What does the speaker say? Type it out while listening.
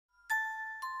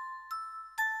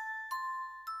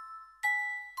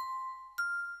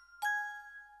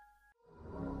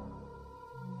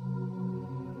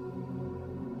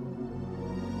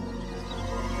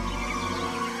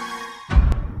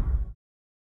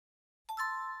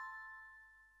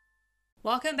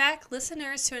Welcome back,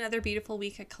 listeners, to another beautiful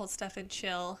week at Cold Stuff and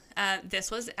Chill. This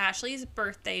was Ashley's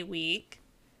birthday week.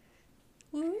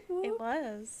 It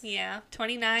was. Yeah,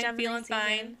 29, Gemini feeling season.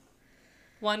 fine.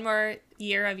 One more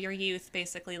year of your youth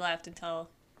basically left until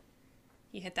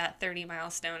you hit that 30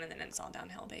 milestone, and then it's all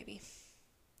downhill, baby.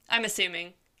 I'm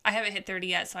assuming. I haven't hit 30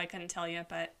 yet, so I couldn't tell you,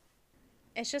 but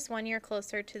It's just 1 year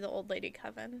closer to the old lady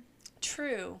coven.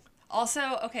 true.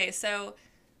 Also, okay, so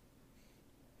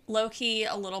low-key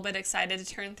a little bit excited to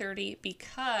turn 30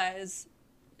 because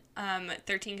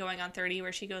 13 going on 30,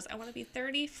 where she goes, I want to be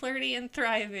 30, flirty, and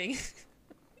thriving.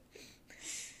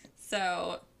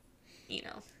 So,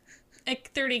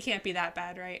 30 can't be that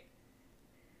bad, right?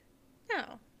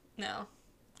 No. No.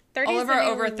 30 All is of the our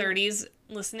new- over 30s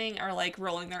listening are like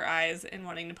rolling their eyes and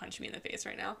wanting to punch me in the face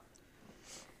right now.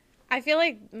 I feel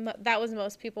like that was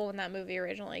most people when that movie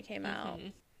originally came out.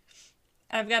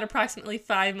 I've got approximately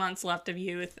 5 months left of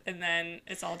youth, and then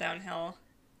it's all downhill.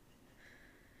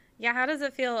 Yeah, how does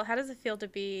it feel? How does it feel to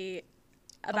be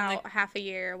about Only- half a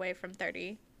year away from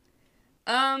 30?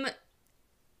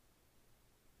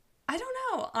 I don't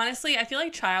know. Honestly, I feel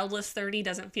like childless 30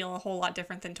 doesn't feel a whole lot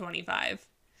different than 25.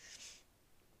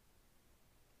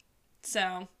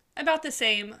 So, about the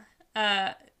same.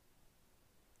 I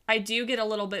do get a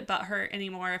little bit butthurt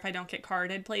anymore if I don't get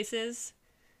carded places.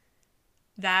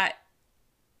 That,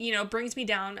 brings me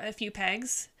down a few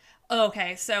pegs.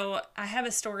 Okay, so I have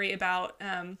a story about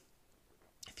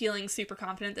feeling super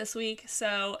confident this week.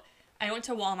 So, I went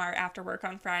to Walmart after work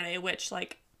on Friday, which, I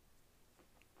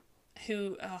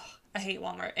hate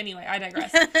Walmart. Anyway, I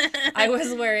digress. I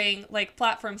was wearing,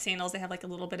 platform sandals. They have, a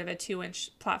little bit of a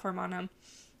 2-inch platform on them.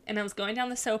 And I was going down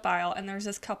the soap aisle, and there's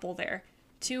this couple there.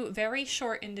 Two very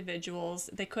short individuals.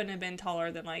 They couldn't have been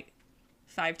taller than,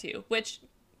 5'2", which,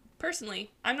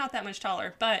 personally, I'm not that much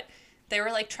taller. But they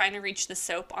were, trying to reach the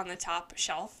soap on the top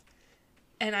shelf.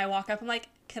 And I walk up, I'm like,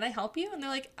 can I help you? And they're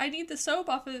like, I need the soap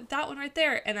off of that one right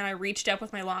there. And then I reached up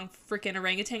with my long freaking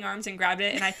orangutan arms and grabbed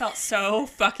it. And I felt so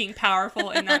fucking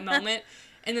powerful in that moment.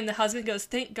 And then the husband goes,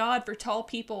 thank God for tall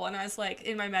people. And I was like,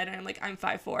 in my bed, and I'm like, I'm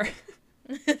 5'4".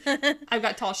 I've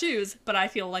got tall shoes, but I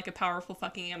feel like a powerful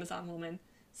fucking Amazon woman.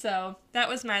 So that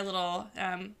was my little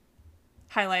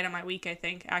highlight of my week, I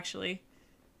think, actually.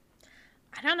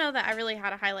 I don't know that I really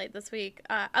had a highlight this week,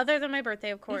 other than my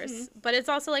birthday, of course. But it's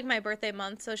also my birthday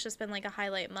month, so it's just been a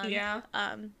highlight month. Yeah.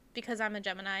 Because I'm a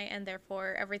Gemini, and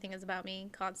therefore everything is about me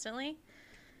constantly.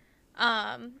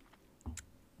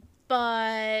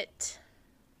 But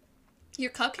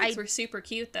Your cupcakes were super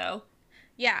cute, though.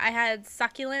 yeah, I had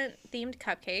succulent themed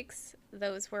cupcakes.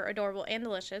 Those were adorable and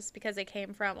delicious because they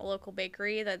came from a local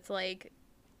bakery that's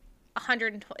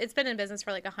 120. It's been in business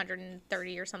for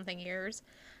 130 or something years.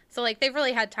 So they've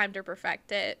really had time to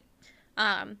perfect it.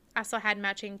 I also had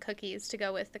matching cookies to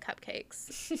go with the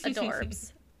cupcakes.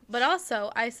 Adorbs. But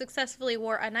also, I successfully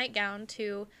wore a nightgown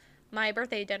to my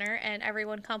birthday dinner, and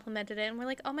everyone complimented it and were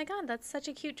like, oh my God, that's such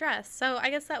a cute dress. So I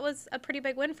guess that was a pretty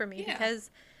big win for me Yeah.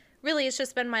 because really it's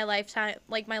just been my lifetime,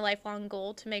 my lifelong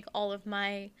goal to make all of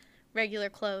my regular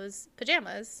clothes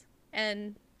pajamas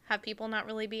and have people not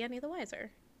really be any the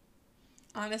wiser.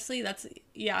 Honestly, that's,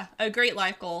 a great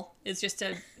life goal is just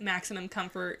to maximum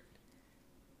comfort,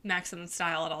 maximum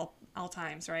style at all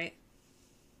times, right?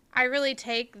 I really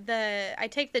take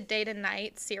the day to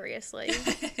night seriously.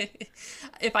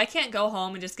 If I can't go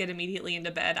home and just get immediately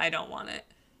into bed, I don't want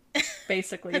it.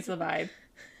 Basically, it's the vibe.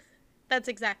 That's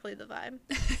exactly the vibe.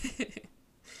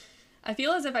 I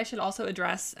feel as if I should also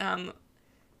address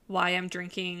why I'm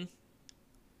drinking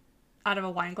out of a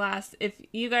wine glass. If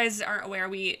you guys aren't aware,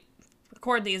 we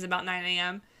record these about 9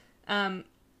 a.m.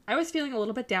 I was feeling a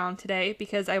little bit down today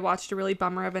because I watched a really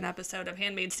bummer of an episode of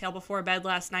Handmaid's Tale before bed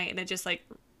last night, and it just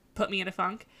put me in a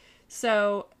funk.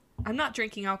 So I'm not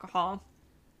drinking alcohol,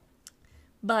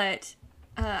 but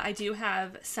I do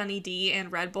have Sunny D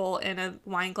and Red Bull in a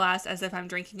wine glass as if I'm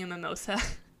drinking a mimosa.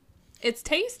 It's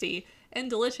tasty and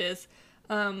delicious.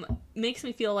 Makes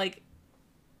me feel like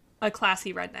a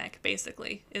classy redneck,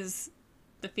 basically, is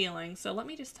the feeling. So let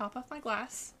me just top off my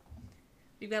glass.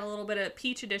 We've got a little bit of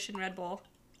Peach Edition Red Bull.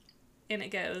 In it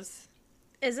goes.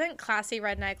 Isn't classy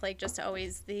redneck just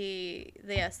always the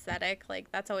aesthetic?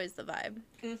 That's always the vibe.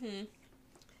 Mm-hmm.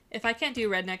 If I can't do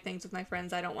redneck things with my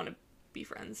friends, I don't want to be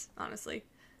friends, honestly.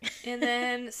 And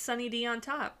then Sunny D on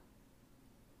top.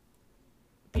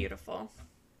 Beautiful.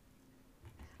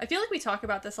 I feel like we talk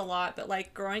about this a lot,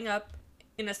 but growing up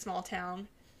in a small town,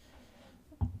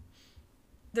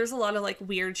 there's a lot of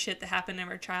weird shit that happened in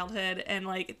our childhood, and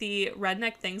the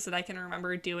redneck things that I can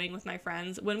remember doing with my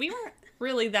friends when we weren't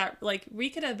really that we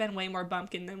could have been way more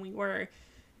bumpkin than we were.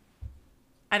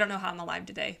 I don't know how I'm alive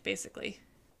today, basically.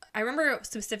 I remember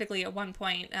specifically at one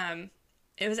point,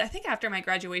 it was, I think, after my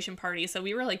graduation party, so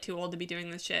we were, like, too old to be doing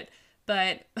this shit,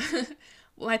 but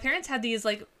my parents had these,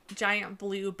 like, giant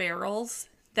blue barrels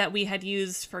that we had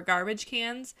used for garbage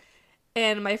cans,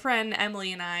 and my friend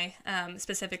Emily and I,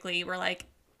 specifically, were like,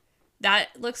 that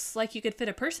looks like you could fit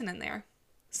a person in there.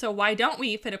 So why don't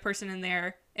we fit a person in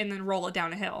there and then roll it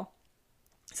down a hill?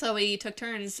 So we took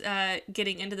turns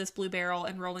getting into this blue barrel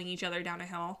and rolling each other down a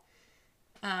hill.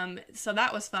 So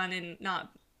that was fun and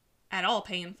not at all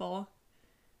painful.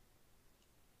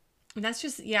 And that's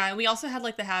just, yeah, we also had,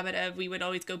 like, the habit of we would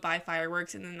always go buy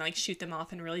fireworks and then, like, shoot them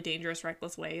off in really dangerous,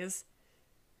 reckless ways.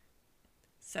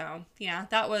 So, yeah,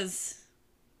 that was,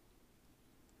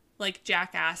 like,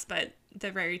 Jackass, but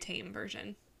the very tame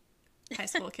version. High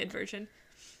school kid version.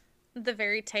 The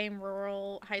very tame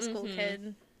rural high school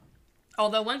kid.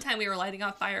 Although one time we were lighting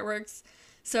off fireworks.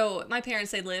 So my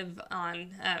parents, they live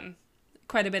on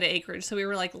quite a bit of acreage. So we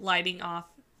were, like, lighting off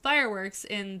fireworks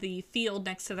in the field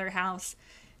next to their house.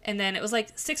 And then it was,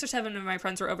 like, 6 or 7 of my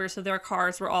friends were over. So their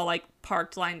cars were all, like,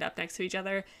 parked, lined up next to each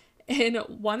other. And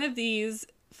one of these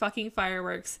fucking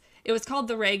fireworks, it was called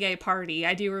the Reggae Party.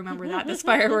 I do remember that this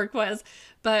firework was.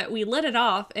 But we lit it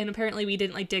off, and apparently we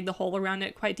didn't, like, dig the hole around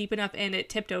it quite deep enough, and it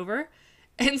tipped over.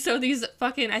 And so these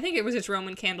fucking, I think it was just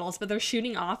Roman candles, but they're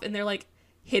shooting off, and they're, like,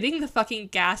 hitting the fucking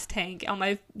gas tank on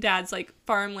my dad's, like,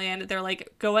 farmland. They're,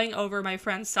 like, going over my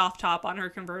friend's soft top on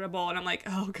her convertible, and I'm like,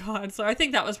 oh god. So I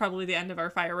think that was probably the end of our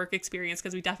firework experience,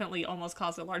 because we definitely almost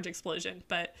caused a large explosion.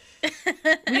 But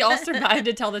we all survived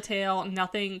to tell the tale.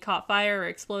 Nothing caught fire or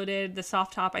exploded. The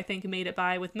soft top, I think, made it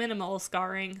by with minimal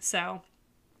scarring. So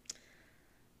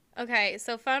okay,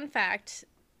 so fun fact,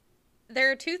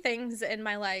 there are 2 things in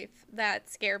my life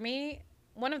that scare me.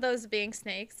 One of those being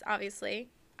snakes, obviously.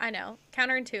 I know,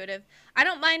 counterintuitive. I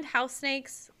don't mind house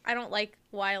snakes. I don't like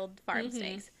wild farm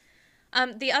snakes.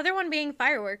 The other one being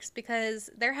fireworks, because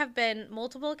there have been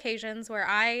multiple occasions where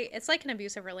it's like an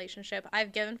abusive relationship.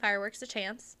 I've given fireworks a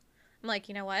chance. I'm like,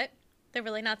 you know what? They're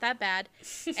really not that bad.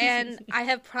 And I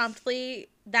have promptly,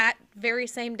 that very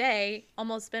same day,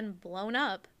 almost been blown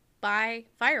up by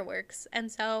fireworks.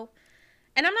 And so,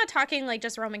 and I'm not talking, like,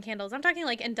 just Roman candles. I'm talking,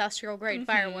 like, industrial grade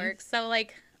fireworks. So,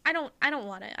 like, I don't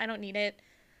want it. I don't need it.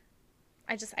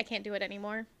 I can't do it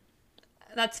anymore.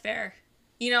 That's fair.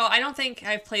 You know, I don't think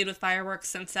I've played with fireworks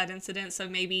since that incident, so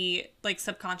maybe, like,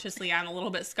 subconsciously I'm a little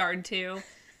bit scarred too.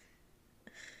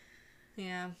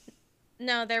 Yeah.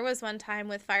 No, there was one time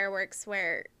with fireworks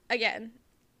where, again,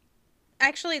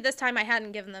 actually this time I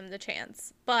hadn't given them the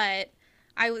chance, but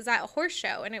I was at a horse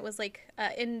show, and it was, like,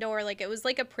 indoor, like, it was,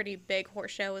 like, a pretty big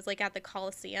horse show. It was, like, at the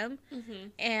Coliseum.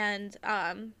 And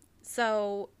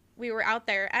so we were out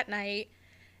there at night,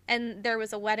 and there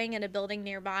was a wedding in a building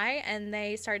nearby, and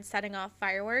they started setting off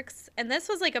fireworks. And this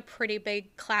was, like, a pretty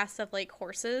big class of, like,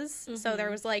 horses. So there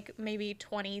was, like, maybe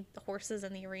 20 horses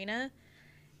in the arena.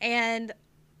 And,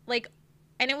 like,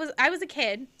 and I was a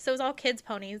kid, so it was all kids'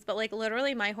 ponies. But, like,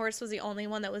 literally my horse was the only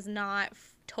one that was not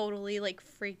totally, like,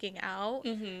 freaking out.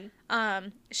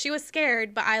 She was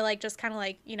scared, but I, like, just kind of,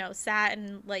 like, you know, sat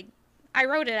and, like, I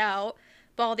rode it out.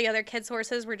 But all the other kids'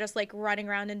 horses were just, like, running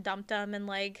around and dumped them, and,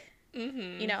 like,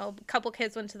 you know, a couple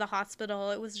kids went to the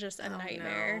hospital. It was just a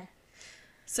nightmare. No.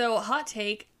 So, hot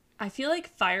take, I feel like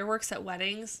fireworks at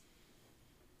weddings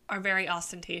are very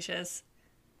ostentatious.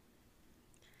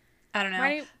 I don't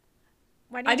know.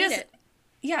 Why do you need it?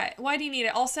 Yeah, why do you need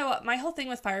it? Also, my whole thing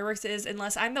with fireworks is,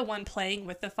 unless I'm the one playing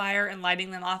with the fire and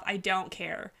lighting them off, I don't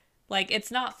care. Like,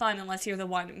 it's not fun unless you're the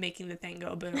one making the thing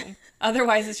go boom.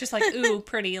 Otherwise, it's just like, ooh,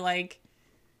 pretty, like...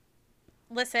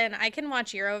 Listen, I can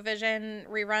watch Eurovision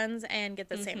reruns and get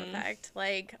the same effect.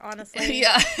 Like, honestly.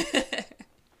 Yeah.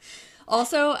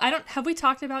 Also, have we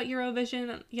talked about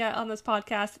Eurovision yet on this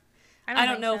podcast? I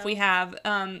don't know if we have.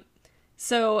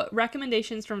 So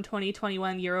recommendations from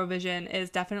 2021 Eurovision is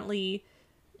definitely,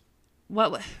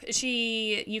 what is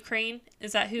she, Ukraine?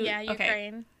 Is that who? Yeah,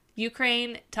 Ukraine. Okay.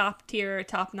 Ukraine, top tier,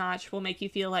 top notch, will make you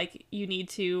feel like you need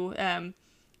to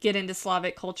get into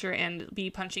Slavic culture and be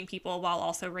punching people while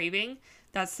also raving.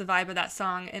 That's the vibe of that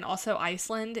song. And also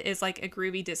Iceland is like a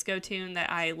groovy disco tune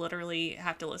that I literally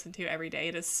have to listen to every day.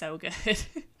 It is so good.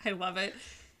 I love it.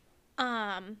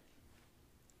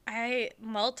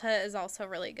 Malta is also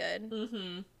really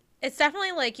good. It's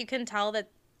definitely, like, you can tell that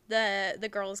the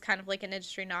girl is kind of like an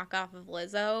industry knockoff of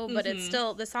Lizzo, but it's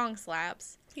still, the song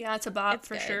slaps. Yeah, it's a bop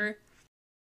for sure.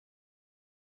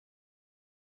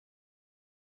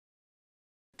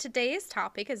 Today's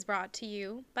topic is brought to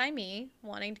you by me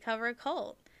wanting to cover a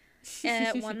cult.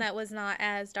 One that was not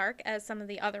as dark as some of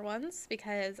the other ones,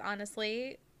 because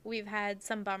honestly, we've had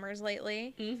some bummers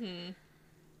lately.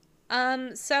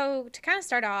 Mm-hmm. So to kind of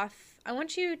start off, I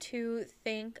want you to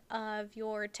think of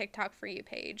your TikTok For You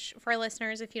page. For our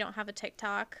listeners, if you don't have a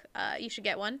TikTok, you should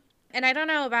get one. And I don't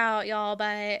know about y'all,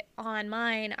 but on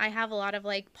mine, I have a lot of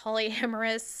like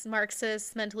polyamorous,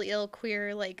 Marxist, mentally ill,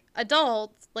 queer, like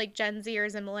adults, like Gen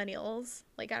Zers and millennials.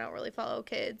 Like I don't really follow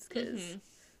kids because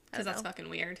That's fucking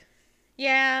weird.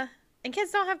 Yeah, and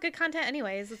kids don't have good content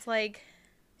anyways. It's like,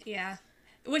 Yeah.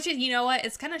 Which is, you know what?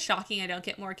 It's kind of shocking I don't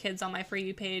get more kids on my For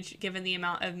You page given the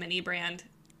amount of mini brand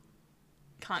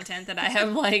content that I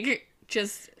have, like,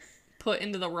 just put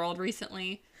into the world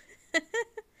recently.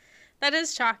 that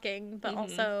is shocking, but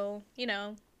also, you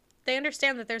know, they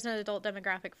understand that there's an adult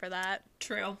demographic for that.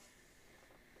 True.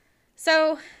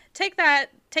 So take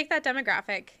that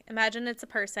demographic. Imagine it's a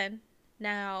person.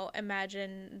 Now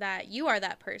imagine that you are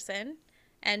that person,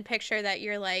 and picture that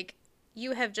you're like,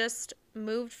 you have just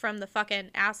moved from the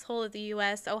fucking asshole of the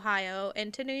U.S., Ohio,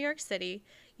 into New York City.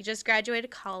 You just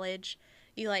graduated college.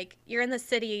 You're in the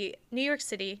city, New York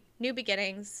City, new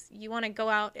beginnings. You want to go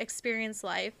out, experience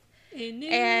life. In New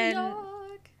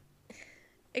York.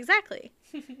 Exactly.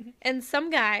 And some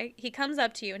guy, he comes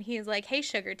up to you and he's like, hey,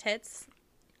 sugar tits,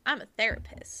 I'm a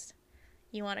therapist.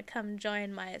 You want to come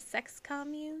join my sex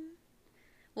commune?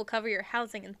 We'll cover your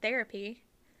housing and therapy.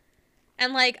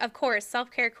 And, like, of course,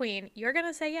 self-care queen, you're going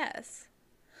to say yes.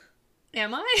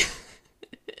 Am I?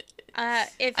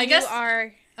 If I you guess,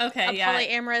 are okay, a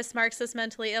polyamorous, Marxist,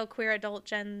 mentally ill, queer, adult,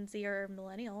 Gen Z, or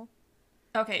millennial.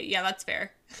 Okay, yeah, that's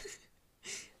fair.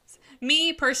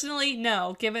 Me, personally,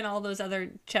 no. Given all those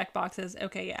other check boxes,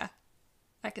 okay, yeah.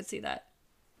 I could see that.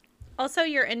 Also,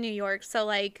 you're in New York, so,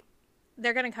 like,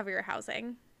 they're going to cover your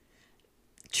housing.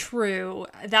 True.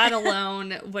 That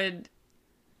alone would...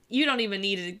 You don't even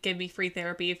need to give me free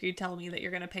therapy. If you tell me that you're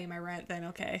going to pay my rent, then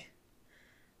okay.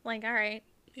 Like, all right.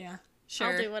 Yeah, sure.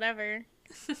 I'll do whatever.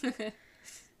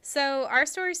 So, our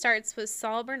story starts with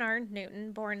Saul Bernard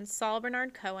Newton, born Saul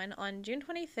Bernard Cohen on June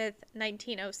 25th,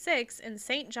 1906, in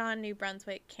St. John, New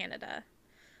Brunswick, Canada.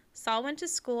 Saul went to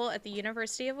school at the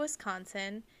University of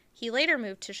Wisconsin. He later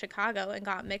moved to Chicago and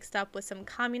got mixed up with some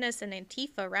communist and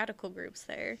Antifa radical groups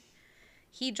there.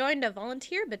 He joined a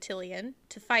volunteer battalion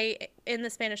to fight in the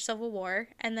Spanish Civil War,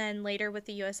 and then later with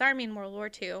the U.S. Army in World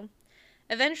War II.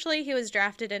 Eventually, he was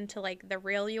drafted into, like, the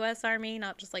real U.S. Army,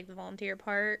 not just, like, the volunteer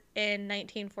part, in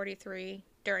 1943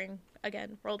 during,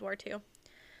 again, World War II.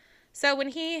 So when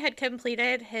he had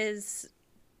completed his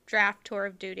draft tour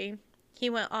of duty, he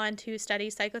went on to study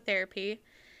psychotherapy,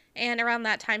 and around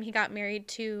that time, he got married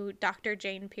to Dr.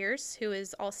 Jane Pierce, who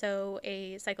is also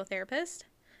a psychotherapist.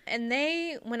 And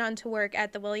they went on to work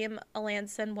at the William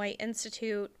Alanson White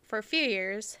Institute for a few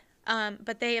years,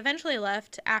 but they eventually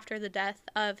left after the death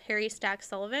of Harry Stack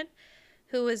Sullivan,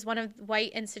 who was one of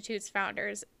White Institute's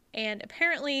founders, and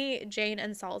apparently Jane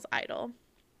and Saul's idol.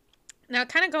 Now,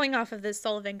 kind of going off of this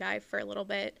Sullivan guy for a little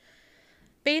bit,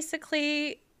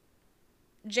 basically,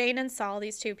 Jane and Saul,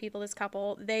 these two people, this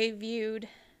couple, they viewed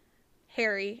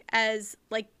Harry as,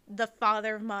 like, the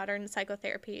father of modern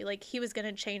psychotherapy. Like, he was going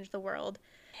to change the world.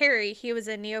 Harry, he was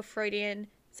a neo-Freudian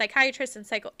psychiatrist and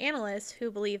psychoanalyst who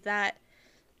believed that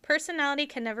personality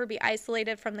can never be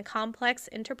isolated from the complex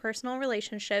interpersonal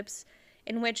relationships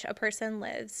in which a person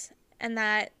lives, and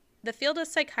that the field of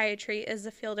psychiatry is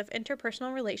the field of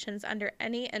interpersonal relations under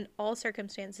any and all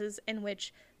circumstances in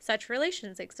which such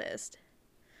relations exist.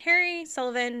 Harry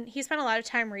Sullivan, he spent a lot of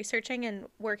time researching and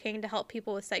working to help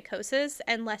people with psychosis,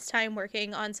 and less time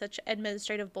working on such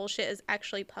administrative bullshit as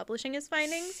actually publishing his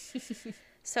findings.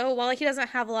 So while he doesn't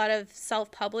have a lot of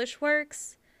self-published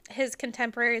works, his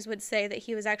contemporaries would say that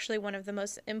he was actually one of the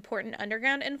most important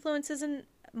underground influences in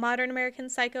modern American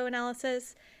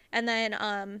psychoanalysis. And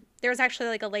then there was actually,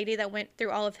 like, a lady that went through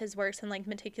all of his works and, like,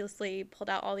 meticulously pulled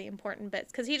out all the important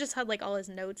bits, because he just had, like, all his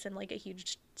notes and, like, a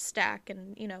huge stack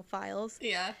and, you know, files.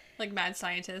 Yeah, like mad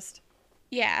scientist.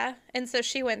 Yeah, and so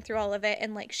she went through all of it,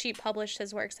 and, like, she published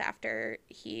his works after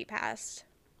he passed.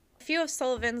 A few of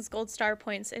Sullivan's gold star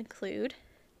points include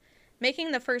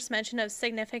making the first mention of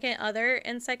significant other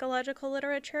in psychological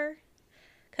literature,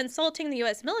 consulting the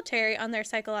U.S. military on their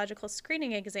psychological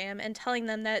screening exam and telling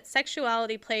them that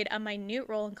sexuality played a minute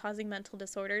role in causing mental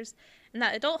disorders, and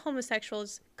that adult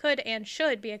homosexuals could and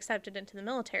should be accepted into the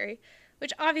military,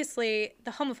 which obviously the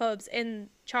homophobes in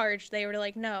charge, they were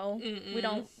like, no, we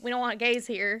don't want gays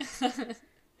here.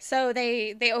 So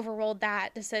they overruled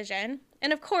that decision.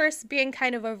 And of course, being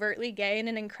kind of overtly gay in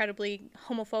an incredibly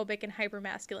homophobic and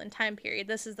hypermasculine time period.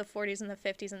 This is the 40s and the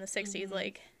 50s and the 60s.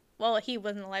 Like, well, he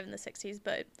wasn't alive in the 60s,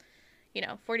 but, you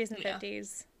know, 40s and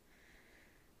 50s.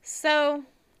 So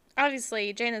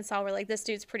Obviously, Jane and Saul were like, this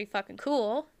dude's pretty fucking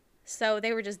cool. So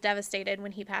they were just devastated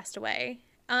when he passed away.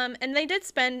 And they did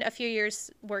spend a few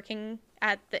years working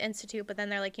at the Institute, but then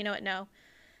they're like, you know what, no.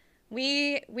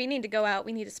 We need to go out.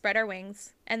 We need to spread our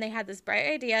wings. And they had this bright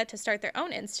idea to start their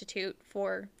own institute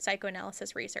for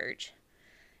psychoanalysis research.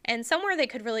 And somewhere they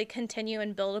could really continue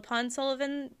and build upon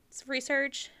Sullivan's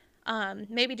research,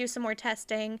 maybe do some more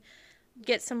testing,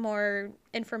 get some more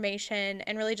information,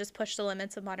 and really just push the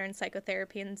limits of modern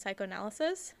psychotherapy and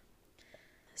psychoanalysis.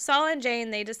 Saul and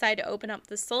Jane, they decide to open up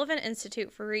the Sullivan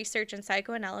Institute for Research and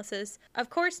Psychoanalysis, of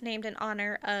course named in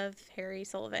honor of Harry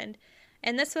Sullivan.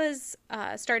 And this was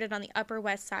started on the Upper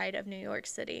West Side of New York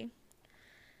City.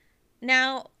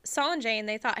 Now, Saul and Jane,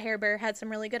 they thought Hare Bear had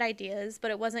some really good ideas, but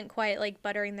it wasn't quite like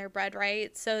buttering their bread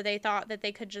right, so they thought that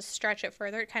they could just stretch it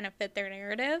further to kind of fit their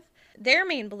narrative. Their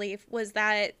main belief was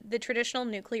that the traditional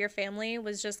nuclear family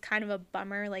was just kind of a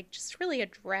bummer, like just really a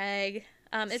drag.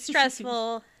 It's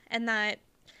stressful, and that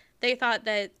they thought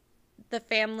that the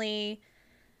family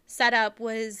setup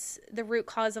was the root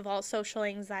cause of all social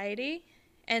anxiety,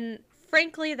 and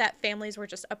frankly, that families were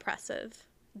just oppressive.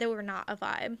 They were not a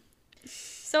vibe.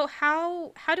 So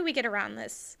how do we get around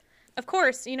this? Of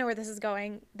course, you know where this is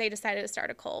going. They decided to start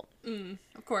a cult.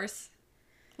 Of course.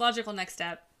 Logical next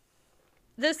step.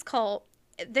 This cult,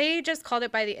 they just called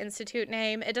it by the Institute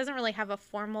name. It doesn't really have a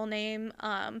formal name.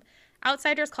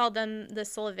 Outsiders called them the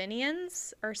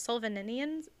Sullivanians or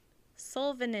Sulvaninians.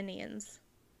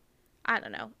 I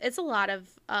don't know. It's a lot of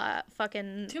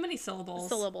fucking... Too many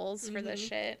syllables. For this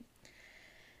shit.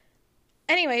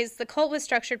 Anyways, the cult was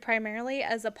structured primarily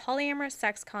as a polyamorous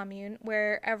sex commune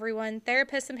where everyone,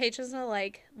 therapists and patients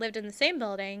alike, lived in the same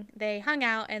building, they hung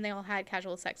out, and they all had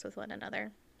casual sex with one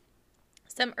another.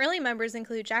 Some early members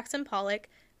include Jackson Pollock,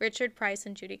 Richard Price,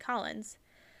 and Judy Collins.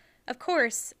 Of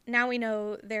course, now we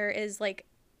know there is like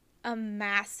a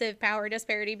massive power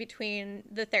disparity between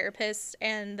the therapists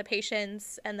and the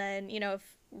patients, and then, you know,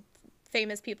 if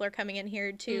famous people are coming in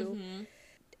here to...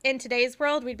 In today's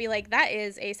world, we'd be like, that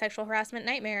is a sexual harassment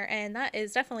nightmare, and that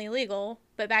is definitely illegal.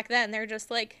 But back then, they're just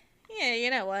like, yeah,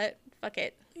 you know what? Fuck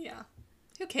it. Yeah.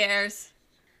 Who cares?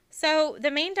 So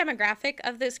the main demographic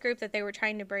of this group that they were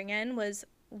trying to bring in was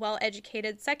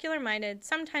well-educated, secular-minded,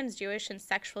 sometimes Jewish, and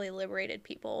sexually liberated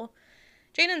people.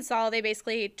 Jane and Saul, they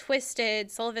basically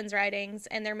twisted Sullivan's writings,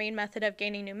 and their main method of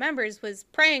gaining new members was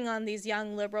preying on these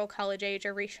young, liberal, college-age,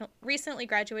 or recently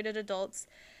graduated adults,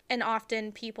 and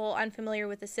often people unfamiliar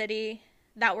with the city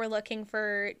that were looking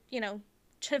for, you know,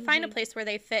 to find a place where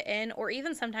they fit in, or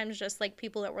even sometimes just like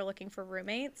people that were looking for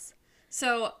roommates.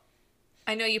 So,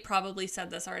 I know you probably said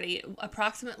this already.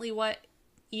 Approximately what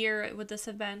year would this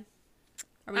have been?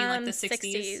 Are we in like the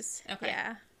 60s? Okay.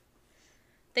 Yeah.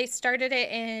 They started it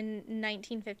in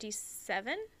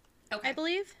 1957, I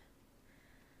believe.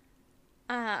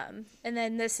 And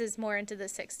then this is more into the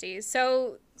 60s.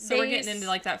 So we're getting into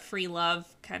like that free love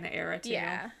kind of era too.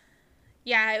 Yeah.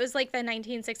 Yeah, it was like the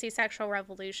 1960s sexual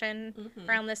revolution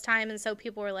around this time. And so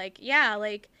people were like, yeah,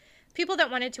 like people that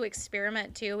wanted to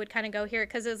experiment too would kind of go here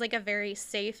because it was like a very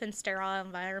safe and sterile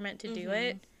environment to do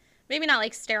it. Maybe not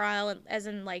like sterile as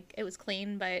in like it was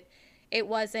clean, but it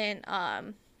wasn't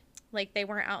like they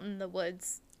weren't out in the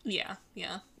woods. Yeah.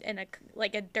 In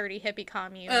a dirty hippie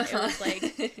commune. It was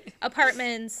like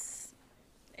apartments.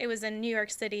 It was in New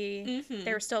York City.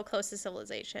 They were still close to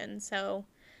civilization. So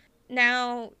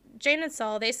now Jane and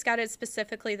Saul, they scouted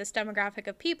specifically this demographic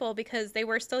of people because they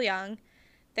were still young.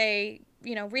 They,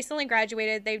 you know, recently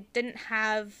graduated. They didn't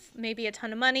have maybe a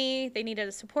ton of money. They needed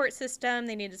a support system.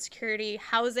 They needed security.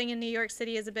 Housing in New York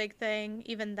City is a big thing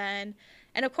even then.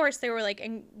 And of course they were like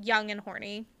young and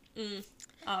horny.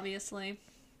 Obviously.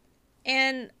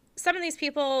 And some of these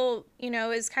people, you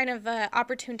know, is kind of an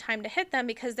opportune time to hit them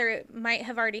because they might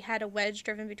have already had a wedge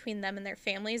driven between them and their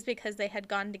families because they had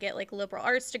gone to get, like, liberal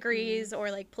arts degrees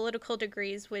or, like, political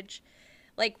degrees, which,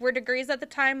 like, were degrees at the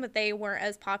time, but they weren't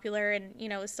as popular and, you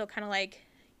know, it was still kind of like,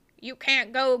 you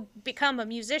can't go become a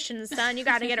musician, son. You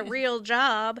got to get a real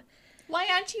job. Why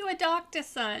aren't you a doctor,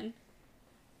 son?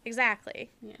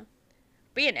 Exactly. Yeah.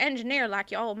 Be an engineer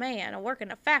like your old man or work in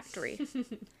a factory.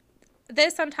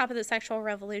 This, on top of the sexual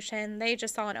revolution, they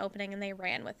just saw an opening and they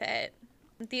ran with it.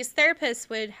 These therapists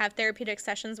would have therapeutic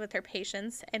sessions with their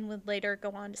patients and would later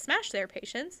go on to smash their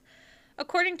patients.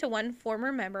 According to one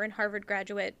former member and Harvard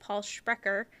graduate, Paul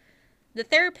Sprecher, the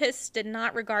therapists did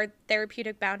not regard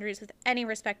therapeutic boundaries with any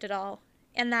respect at all,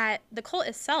 and that the cult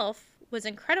itself was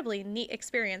an incredibly neat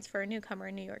experience for a newcomer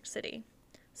in New York City.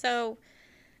 So,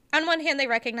 on one hand, they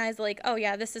recognized, like, oh,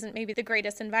 yeah, this isn't maybe the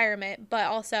greatest environment, but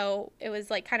also it was,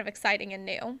 like, kind of exciting and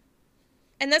new.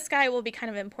 And this guy will be kind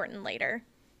of important later.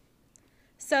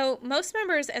 So, most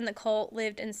members in the cult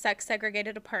lived in sex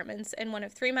segregated apartments in one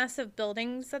of 3 massive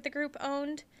buildings that the group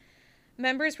owned.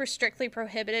 Members were strictly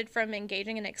prohibited from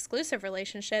engaging in exclusive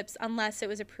relationships unless it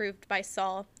was approved by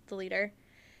Saul, the leader.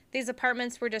 These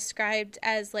apartments were described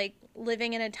as like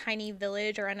living in a tiny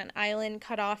village or on an island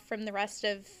cut off from the rest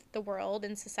of the world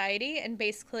and society. And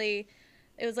basically,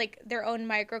 it was like their own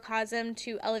microcosm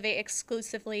to elevate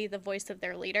exclusively the voice of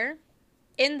their leader.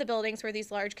 In the buildings were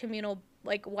these large communal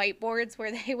like whiteboards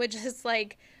where they would just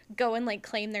like go and like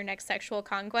claim their next sexual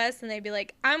conquest. And they'd be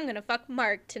like, I'm going to fuck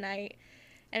Mark tonight.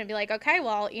 And it'd be like, okay,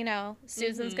 well, you know,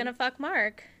 Susan's going to fuck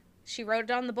Mark. She wrote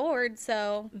it on the board,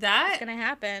 so That, it's going to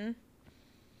happen.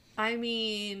 I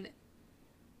mean,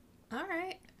 all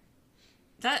right.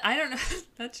 That, I don't know.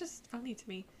 That's just funny to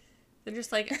me. They're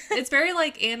just like, it's very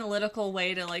like analytical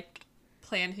way to like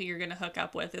plan who you're going to hook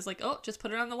up with. Is like, oh, just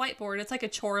put it on the whiteboard. It's like a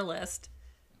chore list.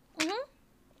 Mm-hmm.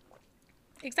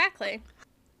 Exactly.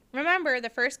 Remember, the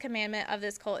first commandment of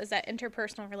this cult is that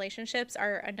interpersonal relationships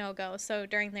are a no-go. So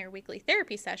during their weekly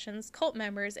therapy sessions, cult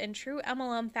members, in true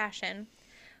MLM fashion,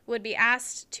 would be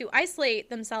asked to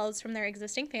isolate themselves from their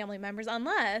existing family members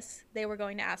unless they were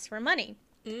going to ask for money.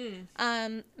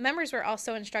 Members were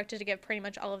also instructed to give pretty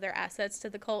much all of their assets to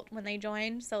the cult when they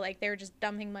joined. So, like, they were just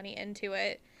dumping money into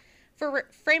it. For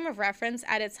frame of reference,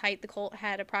 at its height, the cult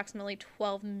had approximately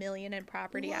 $12 million in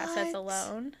property assets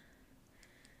alone.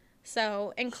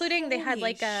 So, including Holy they had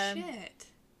like a shit.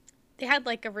 they had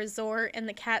like a resort in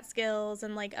the Catskills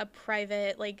and like a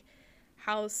private like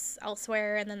house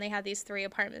elsewhere, and then they had these 3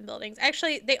 apartment buildings.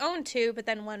 Actually, they owned 2, but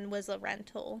then one was a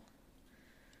rental.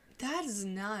 That is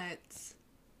nuts.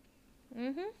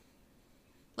 Mhm.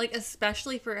 Like,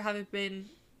 especially for having been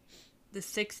the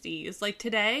 60s. Like,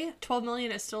 today, 12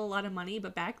 million is still a lot of money,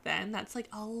 but back then, that's like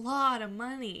a lot of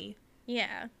money.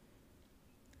 Yeah.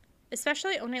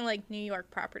 Especially owning like New York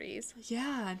properties.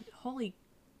 Yeah, holy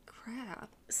crap.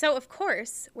 So, of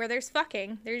course, where there's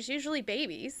fucking, there's usually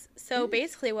babies. So,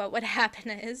 basically, what would happen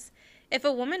is if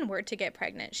a woman were to get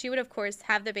pregnant, she would, of course,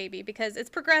 have the baby because it's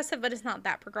progressive, but it's not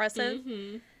that progressive.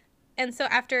 And so,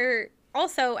 after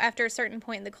a certain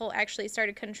point, the cult actually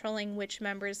started controlling which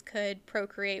members could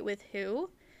procreate with who.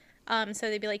 So,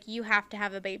 they'd be like, you have to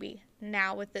have a baby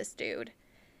now with this dude.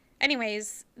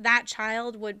 Anyways, that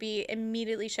child would be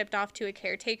immediately shipped off to a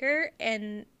caretaker,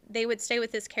 and they would stay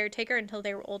with this caretaker until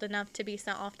they were old enough to be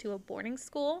sent off to a boarding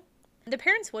school. The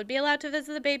parents would be allowed to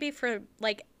visit the baby for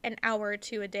like an hour or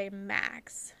 2 a day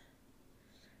max.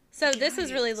 So this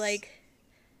was really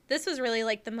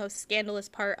like the most scandalous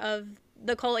part of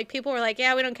the cult. Like, people were like,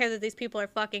 yeah, we don't care that these people are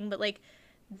fucking, but like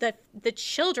the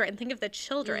children, think of the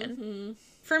children.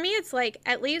 For me, it's like,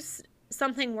 at least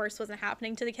something worse wasn't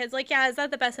happening to the kids. Like, yeah, is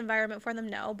that the best environment for them?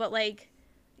 No, but like,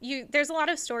 there's a lot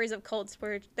of stories of cults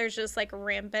where there's just like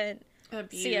rampant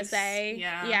Abuse. CSA.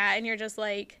 Yeah, and you're just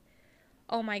like,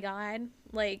 oh my god,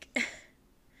 like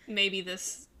Maybe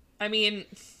this, I mean,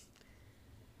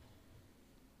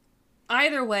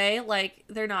 either way, like,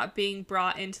 they're not being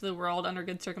brought into the world under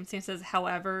good circumstances.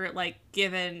 However, like,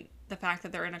 given the fact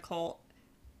that they're in a cult,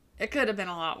 it could have been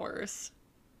a lot worse.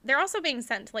 they're also being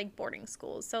sent to like boarding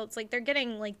schools, so it's like they're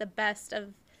getting like the best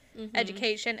of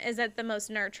education. Is it the most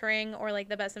nurturing or like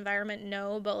the best environment?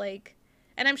 No, but like,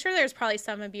 and I'm sure there's probably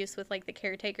some abuse with like the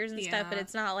caretakers and stuff, but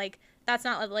it's not like, that's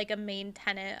not like a main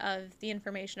tenet of the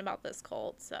information about this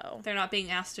cult. So They're not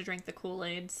being asked to drink the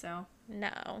Kool-Aid, so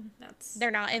no, that's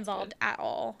they're not involved at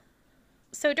all.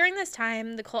 So during this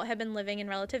time, the cult had been living in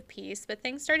relative peace, but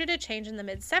things started to change in the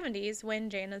mid-70s when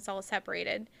Jane and Saul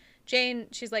separated. Jane,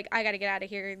 she's like, I gotta get out of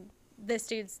here. This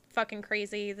dude's fucking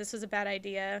crazy. This was a bad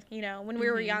idea. You know, when we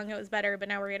were young, it was better, but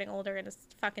now we're getting older and it's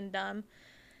fucking dumb.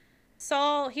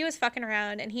 Saul, he was fucking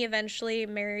around, and he eventually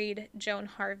married Joan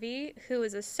Harvey, who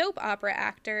is a soap opera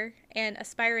actor and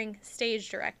aspiring stage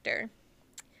director.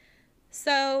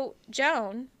 So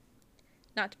Joan,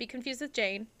 not to be confused with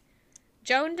Jane,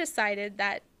 Joan decided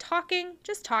that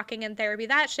just talking in therapy,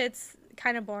 that shit's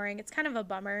kind of boring. It's kind of a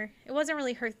bummer. It wasn't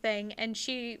really her thing, and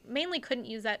she mainly couldn't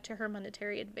use that to her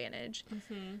monetary advantage.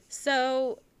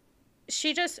 So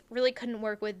she just really couldn't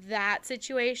work with that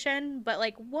situation. But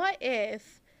like, what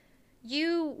if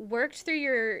you worked through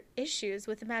your issues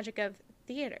with the magic of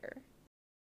theater?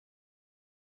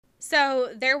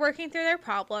 So they're working through their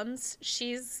problems.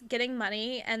 She's getting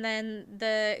money, and then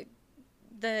the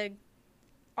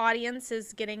audience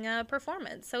is getting a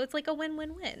performance. So it's like a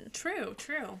win-win-win. true.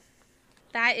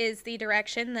 That is the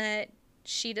direction that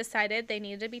she decided they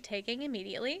needed to be taking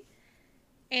immediately.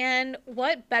 And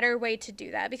what better way to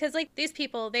do that? Because like, these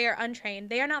people, they are untrained.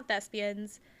 They are not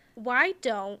thespians. Why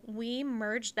don't we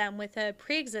merge them with a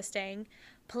pre-existing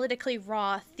politically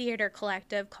raw theater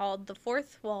collective called the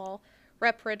Fourth Wall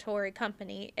Repertory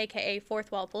Company, aka Fourth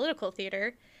Wall Political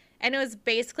Theater. And it was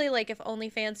basically like if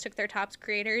OnlyFans took their top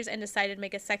creators and decided to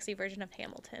make a sexy version of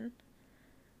Hamilton.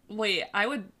 Wait, I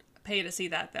would pay to see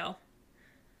that, though.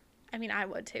 I mean, I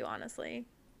would too, honestly.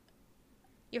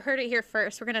 You heard it here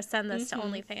first. We're going to send this to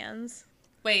OnlyFans.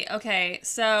 Wait, okay.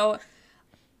 So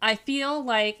I feel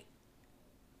like,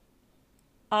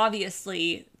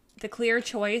 obviously, the clear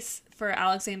choice for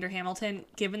Alexander Hamilton,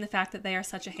 given the fact that they are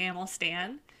such a Hamil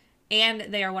stan, and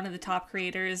they are one of the top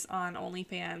creators on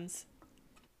OnlyFans,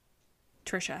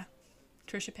 Trisha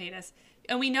Paytas.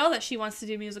 And we know that she wants to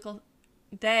do musical.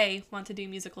 They want to do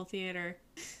musical theater.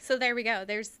 So there we go.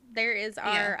 There is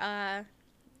our.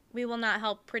 We will not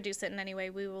help produce it in any way.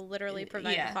 We will literally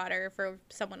provide fodder for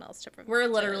someone else to. We're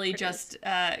literally just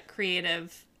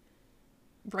creative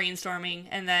brainstorming,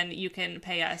 and then you can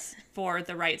pay us for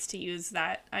the rights to use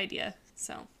that idea.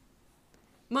 So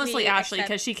mostly Ashley,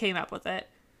 because she came up with it.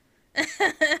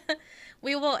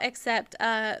 We will accept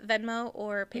Venmo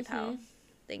or PayPal.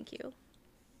 Thank you.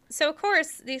 So, of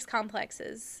course, these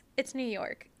complexes, it's New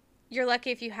York. You're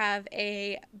lucky if you have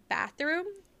a bathroom,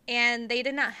 and they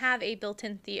did not have a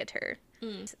built-in theater.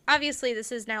 Obviously,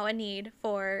 this is now a need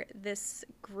for this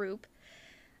group.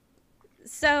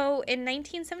 So, in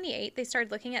 1978, they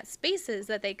started looking at spaces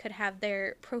that they could have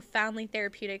their profoundly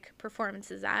therapeutic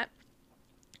performances at,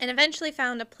 and eventually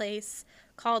found a place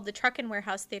called the Truck and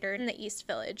Warehouse Theater in the East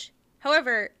Village.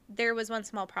 However, there was one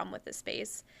small problem with this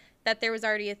space, that there was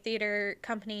already a theater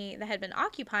company that had been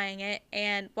occupying it,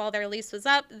 and while their lease was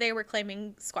up, they were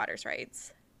claiming squatters'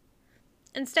 rights.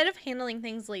 Instead of handling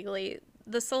things legally,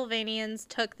 the Sylvanians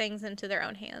took things into their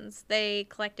own hands. They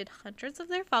collected hundreds of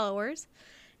their followers,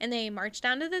 and they marched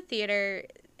down to the theater,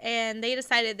 and they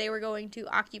decided they were going to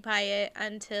occupy it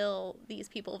until these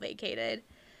people vacated.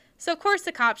 So, of course,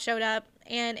 the cops showed up,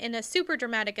 and in a super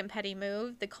dramatic and petty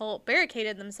move, the cult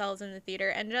barricaded themselves in the theater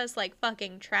and just, like,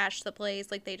 fucking trashed the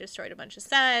place. Like, they destroyed a bunch of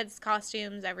sets,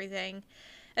 costumes, everything.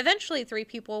 Eventually, 3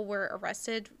 people were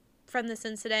arrested from this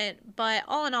incident, but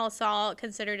all in all, Saul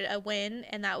considered it a win,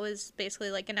 and that was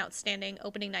basically, like, an outstanding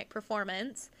opening night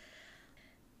performance.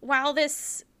 While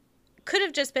this could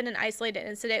have just been an isolated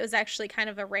incident, it was actually kind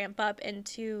of a ramp up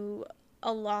into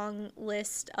a long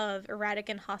list of erratic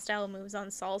and hostile moves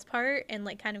on Saul's part, and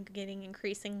like kind of getting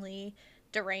increasingly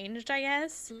deranged, I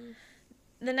guess.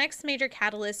 The next major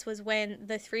catalyst was when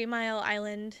the 3 Mile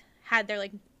Island had their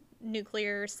like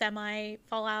nuclear semi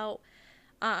fallout,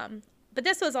 but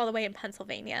this was all the way in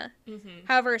Pennsylvania.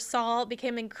 However, Saul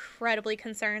became incredibly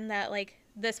concerned that like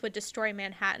this would destroy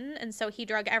Manhattan, and so he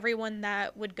drug everyone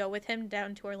that would go with him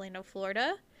down to Orlando,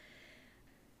 Florida.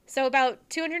 So about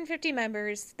 250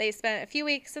 members, they spent a few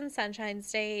weeks in Sunshine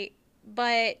State,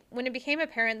 but when it became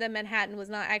apparent that Manhattan was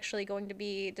not actually going to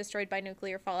be destroyed by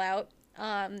nuclear fallout,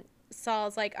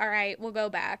 Saul's like, all right, we'll go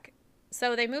back.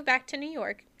 So they moved back to New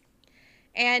York,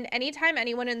 and anytime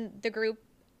anyone in the group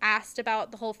asked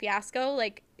about the whole fiasco,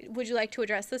 like, would you like to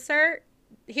address this, sir?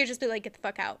 He'd just be like, get the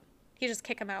fuck out. He'd just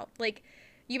kick him out. Like,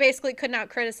 you basically could not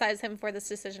criticize him for this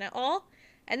decision at all.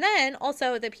 And then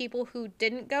also the people who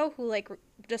didn't go, who like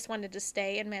just wanted to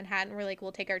stay in Manhattan, were like,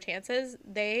 we'll take our chances.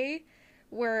 They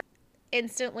were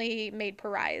instantly made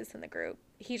pariahs in the group.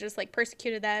 He just like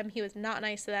persecuted them. He was not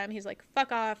nice to them. He's like,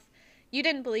 fuck off. You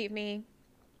didn't believe me,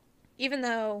 even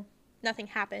though nothing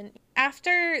happened.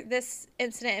 After this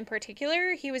incident in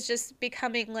particular, he was just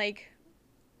becoming like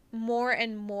more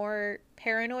and more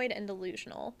paranoid and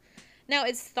delusional. Now,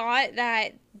 it's thought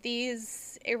that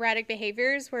these erratic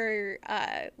behaviors were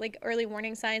like early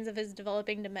warning signs of his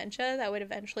developing dementia that would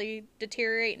eventually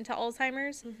deteriorate into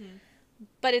Alzheimer's.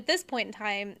 But at this point in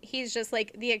time, he's just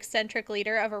like the eccentric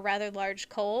leader of a rather large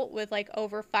cult with like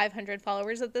over 500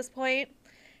 followers at this point.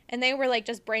 And they were like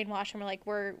just brainwashed and were like,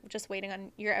 we're just waiting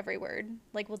on your every word.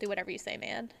 Like, we'll do whatever you say,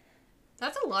 man.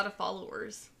 That's a lot of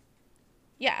followers.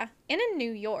 Yeah. And in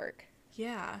New York.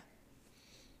 Yeah.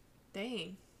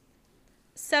 Dang.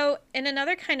 So, in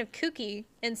another kind of kooky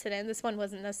incident, this one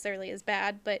wasn't necessarily as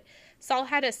bad, but Saul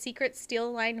had a secret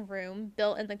steel-lined room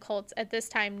built in the cult's, at this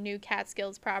time, new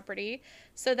Catskills property,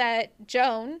 so that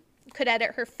Joan could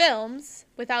edit her films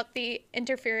without the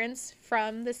interference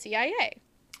from the CIA.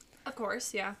 Of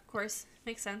course, yeah, of course.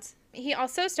 Makes sense. He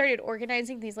also started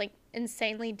organizing these, like,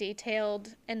 insanely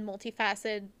detailed and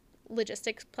multifaceted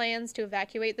logistics plans to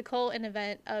evacuate the cult in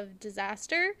event of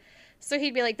disaster. So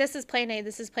he'd be like, this is plan A,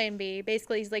 this is plan B.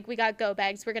 Basically, he's like, we got go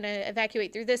bags. We're going to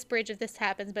evacuate through this bridge if this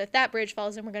happens. But if that bridge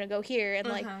falls in, we're going to go here. And,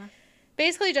 like,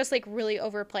 basically just, like, really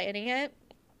over-planning it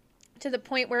to the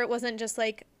point where it wasn't just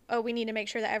like, oh, we need to make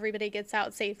sure that everybody gets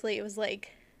out safely. It was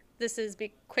like, this is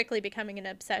quickly becoming an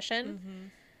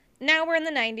obsession. Now we're in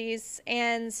the 90s,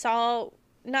 and Saul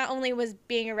not only was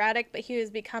being erratic, but he was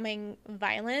becoming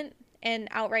violent and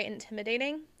outright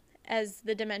intimidating as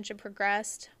the dementia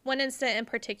progressed. One incident in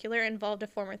particular involved a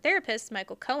former therapist,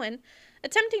 Michael Cohen,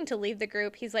 attempting to leave the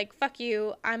group. He's like, fuck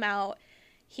you, I'm out.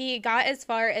 He got as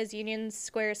far as Union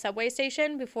Square subway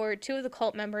station before two of the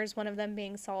cult members, one of them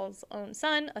being Saul's own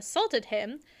son, assaulted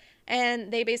him.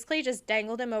 And they basically just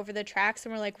dangled him over the tracks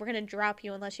and were like, we're going to drop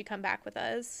you unless you come back with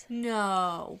us.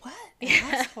 No. What? Yeah.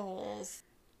 Assholes.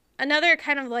 Another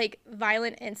kind of like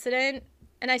violent incident,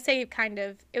 and I say kind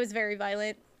of, it was very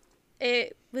violent.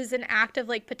 It was an act of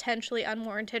like potentially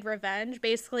unwarranted revenge.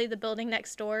 Basically, the building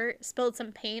next door spilled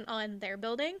some paint on their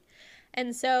building.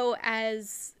 And so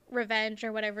as revenge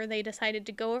or whatever, they decided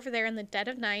to go over there in the dead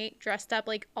of night, dressed up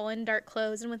like all in dark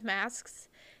clothes and with masks,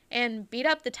 and beat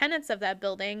up the tenants of that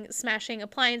building, smashing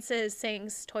appliances,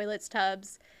 sinks, toilets,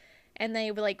 tubs. And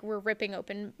they were ripping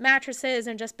open mattresses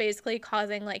and just basically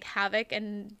causing like havoc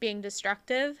and being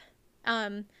destructive.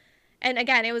 And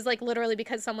again, it was like literally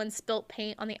because someone spilt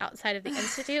paint on the outside of the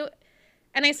institute.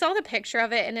 And I saw the picture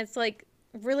of it, and it's like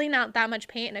really not that much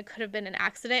paint, and it could have been an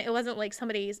accident. It wasn't like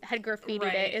somebody had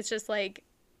graffitied it. It's just like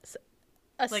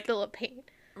a spill of paint.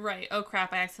 Right. Oh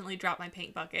crap, I accidentally dropped my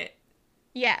paint bucket.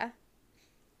 Yeah.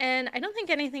 And I don't think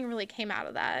anything really came out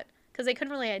of that because they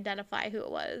couldn't really identify who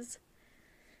it was.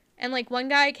 And, like, one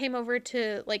guy came over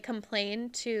to, like, complain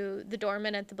to the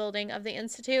doorman at the building of the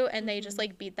institute, and they just,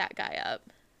 like, beat that guy up.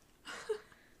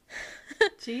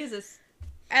 Jesus.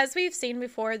 As we've seen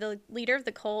before, the leader of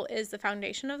the cult is the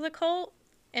foundation of the cult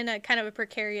in a kind of a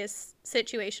precarious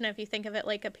situation if you think of it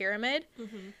like a pyramid.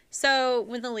 So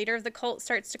when the leader of the cult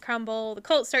starts to crumble, the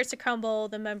cult starts to crumble,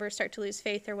 the members start to lose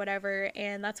faith or whatever,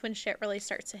 and that's when shit really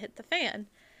starts to hit the fan.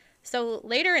 So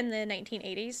later in the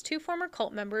 1980s, two former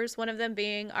cult members, one of them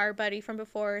being our buddy from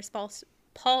before,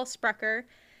 Paul Sprecher,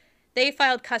 they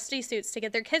filed custody suits to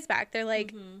get their kids back. They're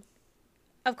like,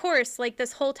 of course, like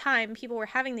this whole time people were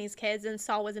having these kids and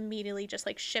Saul was immediately just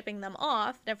like shipping them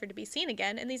off, never to be seen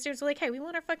again. And these dudes were like, hey, we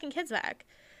want our fucking kids back.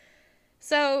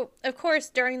 So, of course,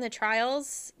 during the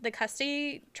trials, the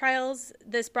custody trials,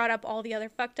 this brought up all the other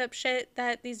fucked up shit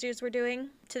that these dudes were doing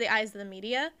to the eyes of the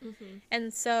media.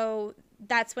 And so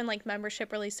that's when, like,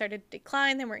 membership really started to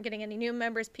decline. They weren't getting any new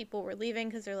members. People were leaving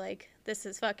because they're like, this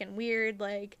is fucking weird.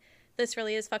 Like, this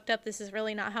really is fucked up. This is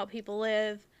really not how people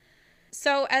live.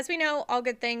 So, as we know, all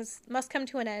good things must come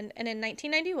to an end. And in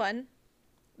 1991,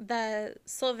 the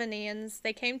Slovenians,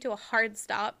 they came to a hard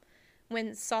stop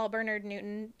when Saul Bernard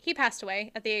Newton, he passed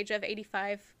away at the age of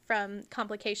 85 from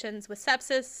complications with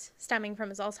sepsis stemming from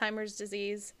his Alzheimer's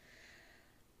disease.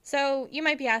 So you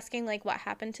might be asking, like, what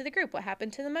happened to the group? What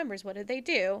happened to the members? What did they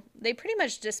do? They pretty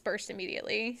much dispersed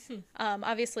immediately.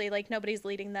 Obviously, like, nobody's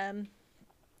leading them.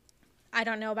 I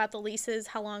don't know about the leases,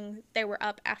 how long they were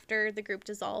up after the group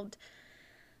dissolved.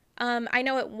 I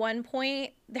know at one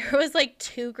point there was, like,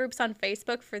 2 groups on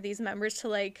Facebook for these members to,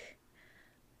 like,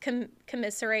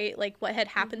 commiserate, like, what had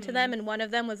happened to them. And one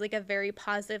of them was, like, a very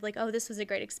positive, like, oh, this was a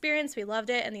great experience. We loved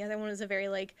it. And the other one was a very,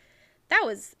 like, that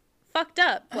was fucked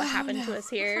up what happened to us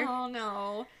here. Oh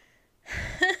no.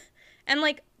 And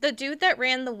like the dude that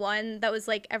ran the one that was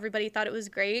like everybody thought it was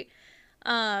great,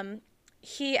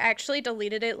 he actually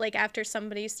deleted it like after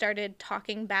somebody started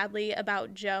talking badly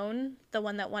about Joan, the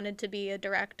one that wanted to be a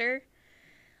director.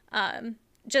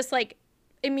 Just like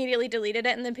immediately deleted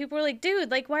it, and then people were like,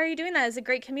 dude, like, why are you doing that? It's a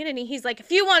great community. He's like,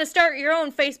 if you want to start your own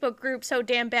Facebook group so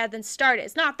damn bad, then start it.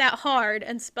 It's not that hard.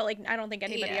 But like, I don't think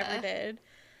anybody ever did.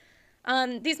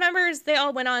 These members, they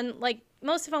all went on, like,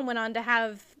 most of them went on to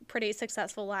have pretty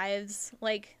successful lives.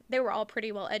 Like, they were all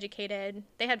pretty well educated.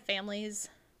 They had families.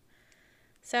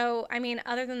 So, I mean,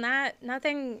 other than that,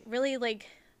 nothing really, like,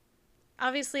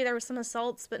 obviously there were some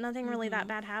assaults, but nothing really that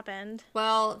bad happened.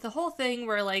 Well, the whole thing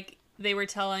where, like, they were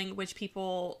telling which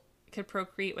people could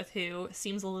procreate with who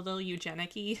seems a little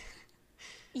eugenic-y.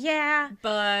 Yeah.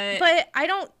 But I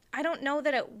don't know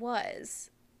that it was.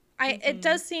 It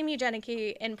does seem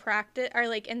eugenic-y in practice, or,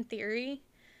 like, in theory,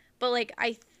 but, like,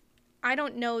 I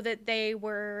don't know that they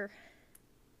were,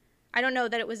 I don't know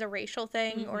that it was a racial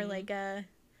thing or, like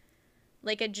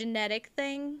a genetic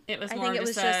thing. It was I more think it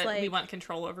was just, like, we want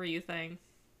control over you thing.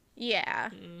 Yeah.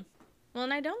 Well,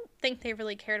 and I don't think they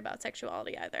really cared about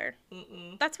sexuality either.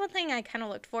 That's one thing I kind of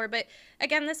looked for, but,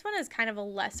 again, this one is kind of a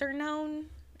lesser known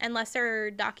and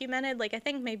lesser documented. Like, I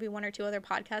think maybe 1 or 2 other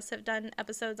podcasts have done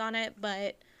episodes on it,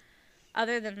 but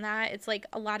other than that, it's like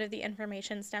a lot of the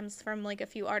information stems from like a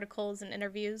few articles and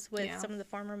interviews with some of the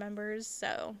former members.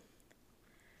 So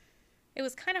It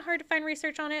was kind of hard to find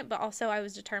research on it, but also I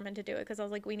was determined to do it because I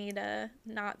was like, we need a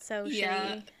not so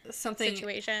shitty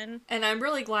situation. And I'm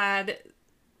really glad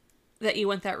that you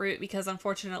went that route because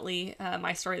unfortunately,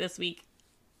 my story this week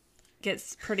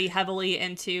gets pretty heavily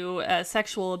into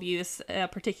sexual abuse,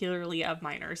 particularly of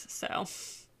minors.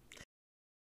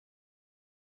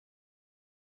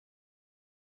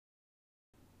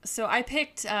 So I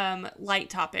picked light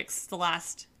topics the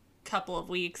last couple of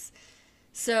weeks.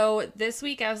 So this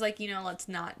week I was like, let's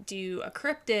not do a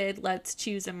cryptid, let's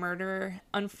choose a murder.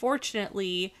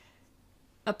 Unfortunately,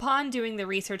 upon doing the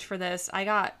research for this, I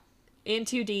got in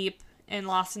too deep and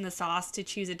lost in the sauce to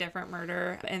choose a different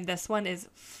murder, and this one is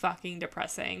fucking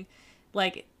depressing.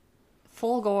 Like,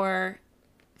 full gore,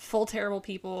 full terrible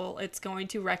people. It's going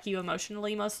to wreck you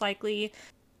emotionally, most likely.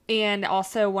 And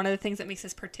also, one of the things that makes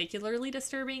this particularly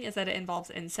disturbing is that it involves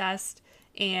incest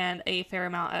and a fair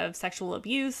amount of sexual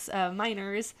abuse of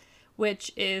minors,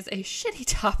 which is a shitty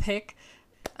topic.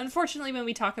 Unfortunately, when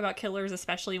we talk about killers,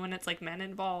 especially when it's like men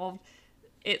involved,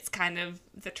 it's kind of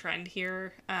the trend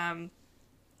here.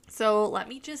 So let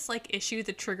me just like issue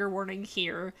the trigger warning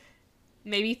here.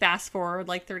 Maybe fast forward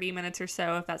like 30 minutes or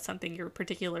so if that's something you're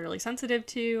particularly sensitive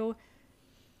to.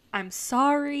 I'm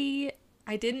sorry.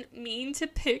 I didn't mean to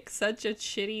pick such a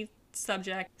shitty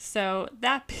subject. So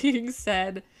that being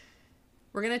said,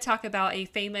 we're going to talk about a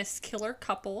famous killer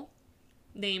couple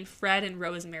named Fred and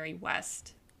Rosemary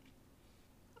West.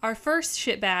 Our first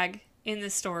shitbag in the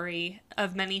story,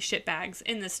 of many shitbags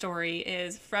in the story,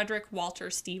 is Frederick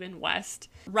Walter Stephen West.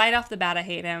 Right off the bat, I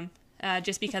hate him.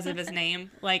 Just because of his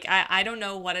name. Like, I don't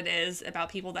know what it is about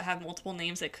people that have multiple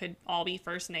names that could all be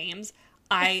first names.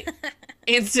 I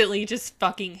instantly just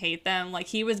fucking hate them. Like,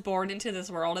 he was born into this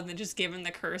world and then just given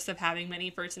the curse of having many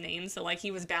first names. So, like,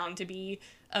 he was bound to be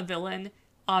a villain,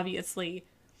 obviously.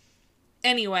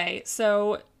 Anyway,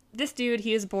 so this dude,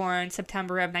 he was born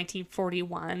September of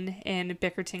 1941 in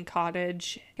Bickerton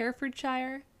Cottage,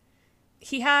 Herefordshire.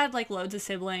 He had, like, loads of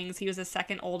siblings. He was the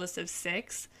second oldest of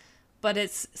 6. But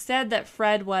it's said that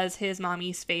Fred was his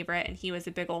mommy's favorite and he was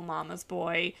a big old mama's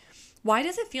boy. Why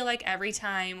does it feel like every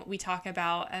time we talk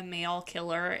about a male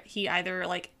killer, he either,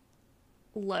 like,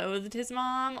 loathed his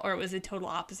mom or it was the total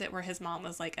opposite where his mom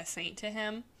was, like, a saint to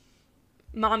him?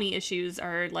 Mommy issues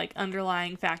are, like,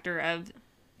 underlying factor of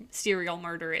serial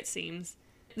murder, it seems.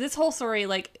 This whole story,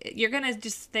 like, you're gonna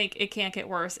just think it can't get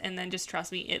worse and then just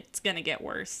trust me, it's gonna get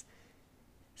worse.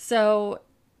 So,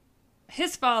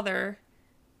 his father,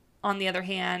 on the other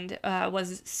hand,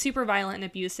 was super violent and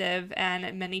abusive,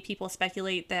 and many people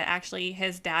speculate that actually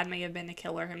his dad may have been a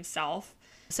killer himself.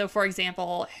 So, for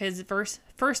example, his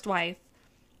first wife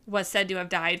was said to have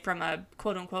died from a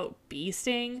quote-unquote bee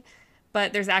sting,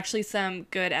 but there's actually some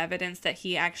good evidence that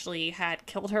he actually had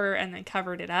killed her and then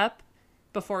covered it up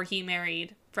before he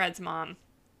married Fred's mom.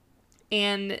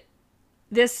 And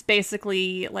this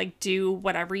basically, like, do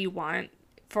whatever you want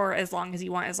for as long as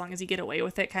you want, as long as you get away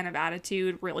with it kind of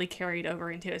attitude really carried over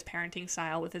into his parenting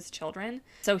style with his children.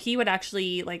 So he would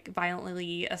actually, like,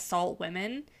 violently assault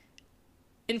women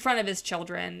in front of his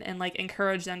children and, like,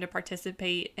 encourage them to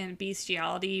participate in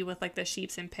bestiality with, like, the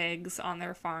sheeps and pigs on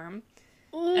their farm.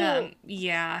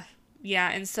 Yeah.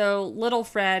 And so little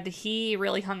Fred, he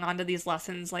really hung on to these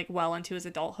lessons, like, well into his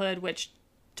adulthood, which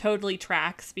totally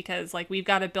tracks because, like, we've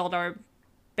got to build our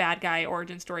bad guy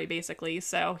origin story basically,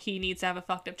 so he needs to have a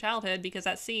fucked up childhood because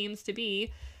that seems to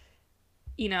be,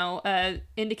 a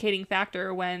indicating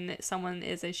factor when someone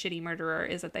is a shitty murderer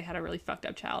is that they had a really fucked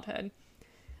up childhood.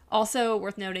 Also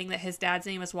worth noting that his dad's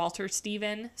name was Walter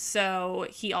Stephen, so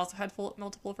he also had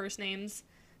multiple first names,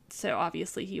 so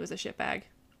obviously he was a shitbag.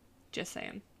 Just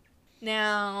saying.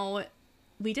 Now,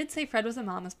 we did say Fred was a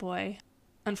mama's boy.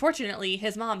 Unfortunately,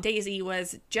 his mom, Daisy,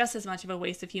 was just as much of a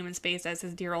waste of human space as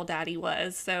his dear old daddy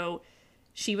was, so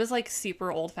she was, like,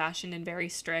 super old-fashioned and very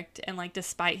strict, and, like,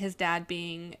 despite his dad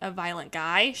being a violent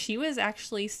guy, she was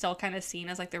actually still kind of seen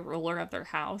as, like, the ruler of their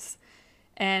house,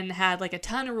 and had, like, a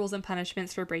ton of rules and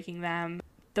punishments for breaking them.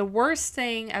 The worst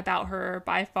thing about her,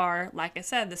 by far, like I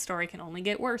said, the story can only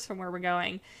get worse from where we're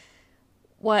going,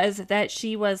 was that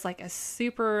she was, like, a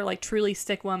super, like, truly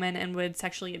sick woman and would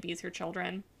sexually abuse her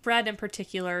children. Fred, in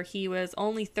particular, he was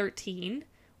only 13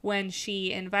 when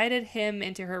she invited him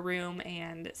into her room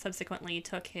and subsequently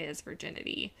took his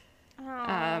virginity.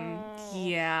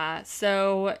 Yeah,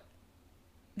 so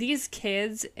these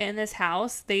kids in this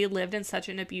house, they lived in such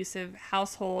an abusive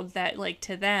household that, like,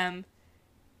 to them,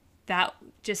 that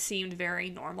just seemed very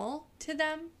normal to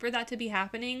them for that to be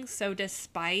happening. So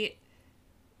despite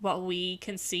what we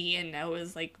can see and know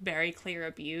is, like, very clear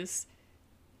abuse,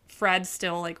 Fred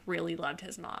still, like, really loved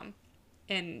his mom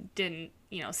and didn't,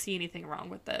 see anything wrong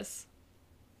with this.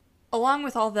 Along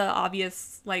with all the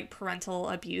obvious, like, parental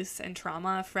abuse and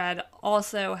trauma, Fred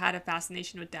also had a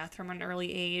fascination with death from an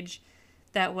early age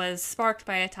that was sparked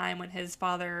by a time when his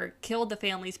father killed the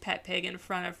family's pet pig in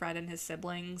front of Fred and his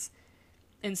siblings.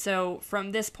 And so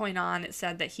from this point on, it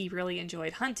said that he really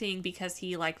enjoyed hunting because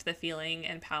he liked the feeling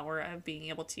and power of being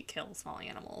able to kill small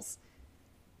animals.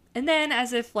 And then,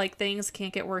 as if like things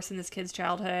can't get worse in this kid's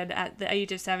childhood, at the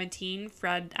age of 17,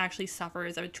 Fred actually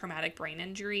suffers a traumatic brain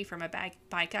injury from a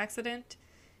bike accident.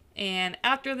 And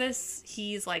after this,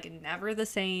 he's like never the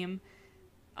same.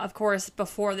 Of course,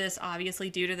 before this, obviously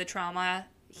due to the trauma,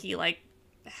 he like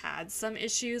had some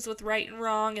issues with right and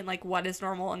wrong and like what is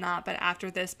normal and not. But after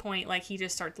this point, like he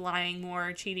just starts lying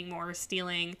more, cheating more,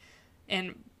 stealing,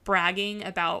 and bragging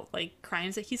about like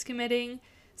crimes that he's committing.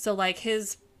 So like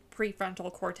his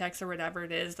prefrontal cortex or whatever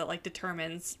it is that like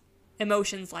determines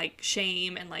emotions like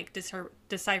shame and like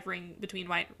deciphering between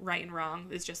right and wrong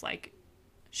is just like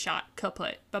shot,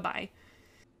 kaput, bye-bye.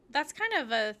 That's kind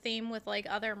of a theme with like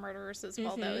other murderers as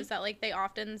well, though, is that like they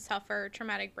often suffer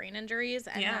traumatic brain injuries,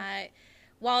 and that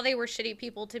while they were shitty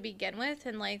people to begin with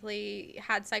and likely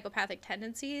had psychopathic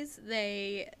tendencies,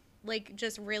 they like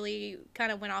just really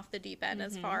kind of went off the deep end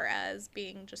as far as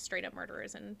being just straight up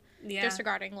murderers and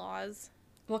disregarding laws.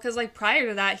 Well, because like prior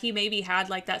to that, he maybe had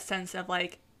like that sense of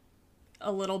like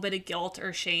a little bit of guilt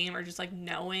or shame or just like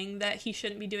knowing that he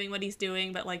shouldn't be doing what he's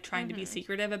doing, but like trying to be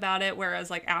secretive about it. Whereas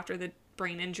like after the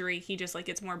brain injury, he just like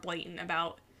gets more blatant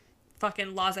about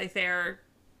fucking laissez-faire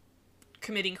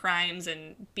committing crimes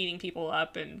and beating people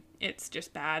up, and it's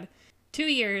just bad. 2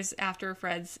 years after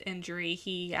Fred's injury,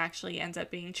 he actually ends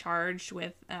up being charged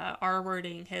with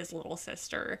R-wording his little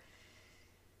sister.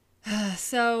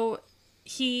 So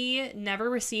he never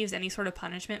receives any sort of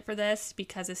punishment for this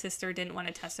because his sister didn't want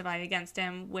to testify against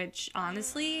him, which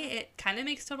honestly, it kind of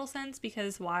makes total sense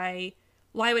because why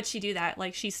would she do that?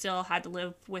 Like, she still had to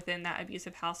live within that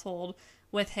abusive household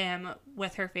with him,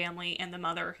 with her family, and the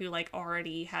mother who like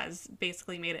already has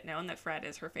basically made it known that Fred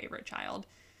is her favorite child.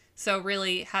 So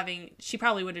really she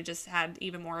probably would have just had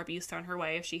even more abuse thrown her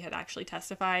way if she had actually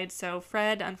testified. So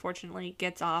Fred, unfortunately,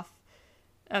 gets off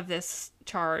of this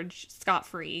charge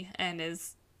scot-free and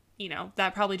is, you know,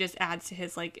 that probably just adds to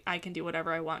his, like, I can do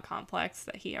whatever I want complex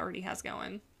that he already has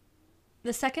going.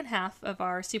 The second half of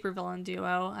our supervillain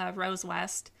duo, Rose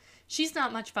West, she's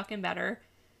not much fucking better.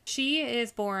 She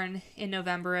is born in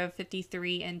November of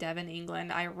 1953 in Devon,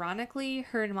 England. Ironically,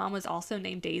 her mom was also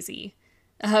named Daisy.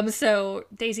 So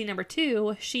Daisy number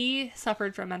 2, she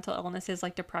suffered from mental illnesses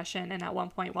like depression, and at one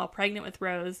point while pregnant with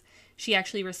Rose, she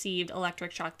actually received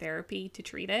electric shock therapy to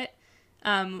treat it,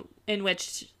 in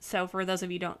which, so for those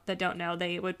of you that don't know,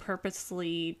 they would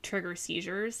purposely trigger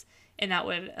seizures, and that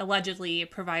would allegedly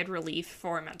provide relief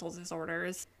for mental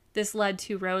disorders. This led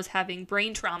to Rose having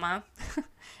brain trauma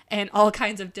and all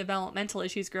kinds of developmental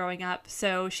issues growing up,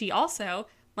 so she also,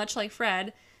 much like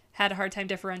Fred, had a hard time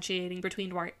differentiating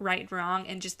between right and wrong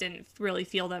and just didn't really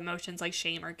feel the emotions like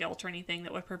shame or guilt or anything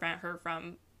that would prevent her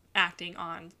from acting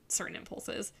on certain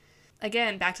impulses.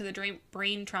 Again, back to the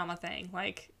brain trauma thing.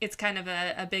 Like, it's kind of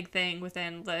a big thing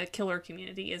within the killer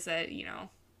community is that, you know,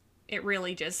 it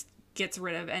really just gets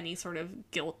rid of any sort of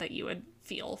guilt that you would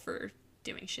feel for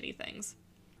doing shitty things.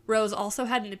 Rose also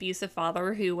had an abusive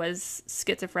father who was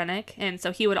schizophrenic, and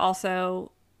so he would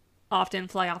also often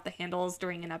fly off the handles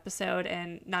during an episode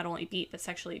and not only beat but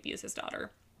sexually abuse his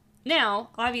daughter.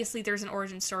 Now, obviously there's an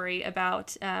origin story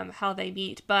about how they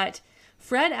meet, but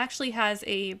Fred actually has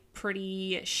a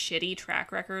pretty shitty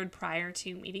track record prior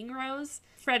to meeting Rose.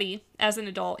 Freddie, as an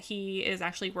adult, he is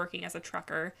actually working as a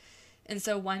trucker, and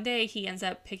so one day he ends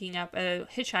up picking up a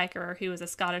hitchhiker who is a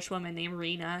Scottish woman named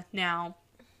Rena. Now,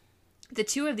 the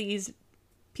two of these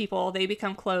people, they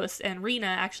become close, and Rena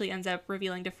actually ends up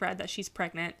revealing to Fred that she's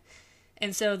pregnant.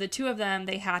 And so the two of them,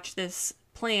 they hatch this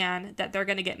plan that they're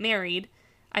going to get married,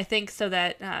 I think so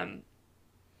that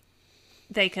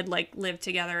they could like live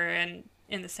together and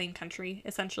in the same country,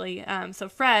 essentially. So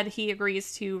Fred, he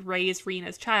agrees to raise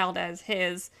Rena's child as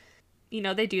his. You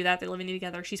know, they do that. They're living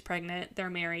together. She's pregnant. They're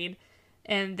married.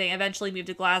 And they eventually move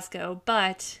to Glasgow.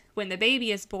 But when the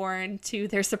baby is born, to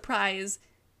their surprise,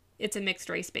 it's a mixed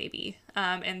race baby,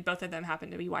 and both of them happen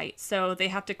to be white. So they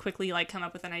have to quickly like come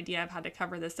up with an idea of how to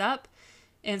cover this up.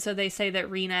 And so they say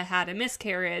that Rena had a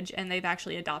miscarriage, and they've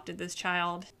actually adopted this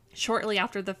child. Shortly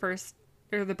after the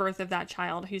birth of that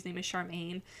child, whose name is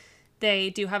Charmaine,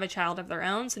 they do have a child of their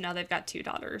own. So now they've got 2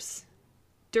 daughters.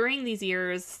 During these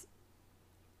years,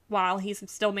 while he's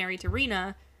still married to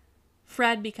Rena,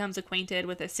 Fred becomes acquainted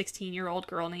with a 16-year-old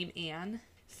girl named Anne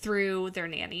through their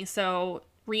nanny. So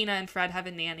Rena and Fred have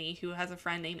a nanny who has a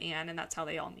friend named Anne, and that's how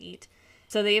they all meet.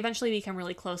 So they eventually become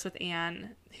really close with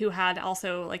Anne, who had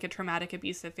also like a traumatic,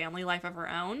 abusive family life of her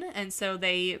own. And so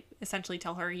they essentially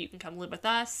tell her, you can come live with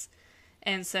us.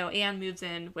 And so Anne moves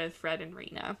in with Fred and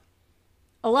Rena.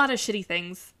 A lot of shitty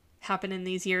things happen in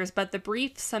these years, but the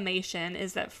brief summation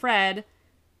is that Fred,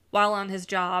 while on his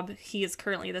job, he is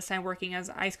currently this time working as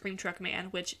an ice cream truck man,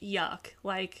 which, yuck.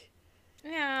 Like,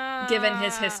 Yeah. given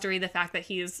his history, the fact that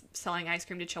he is selling ice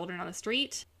cream to children on the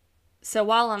street. So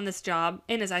while on this job,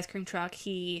 in his ice cream truck,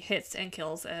 he hits and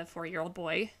kills a 4-year-old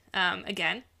boy.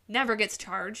 Again, never gets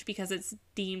charged because it's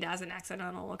deemed as an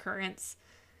accidental occurrence.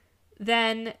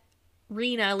 Then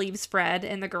Rena leaves Fred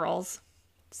and the girls.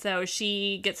 So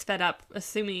she gets fed up,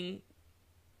 assuming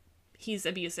he's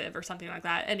abusive or something like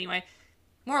that. Anyway,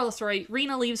 moral of the story,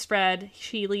 Rena leaves Fred.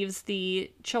 She leaves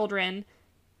the children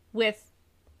with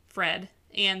Fred.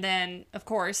 And then, of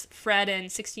course, Fred and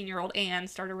 16-year-old Anne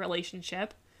start a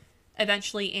relationship.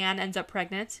 Eventually, Anne ends up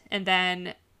pregnant. And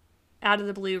then, out of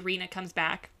the blue, Rena comes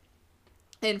back.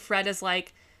 And Fred is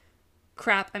like,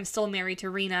 crap, I'm still married to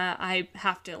Rena. I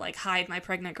have to, like, hide my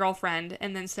pregnant girlfriend.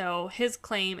 And then so his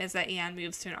claim is that Anne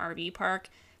moves to an RV park.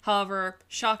 However,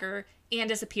 shocker, Anne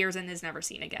disappears and is never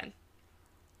seen again.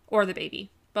 Or the baby.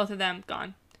 Both of them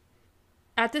gone.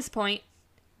 At this point,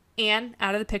 Anne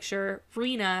out of the picture,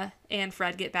 Rena and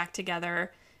Fred get back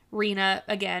together. Rena,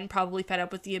 again, probably fed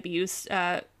up with the abuse,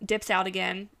 dips out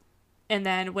again. And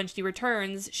then when she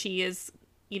returns, she is,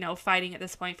 fighting at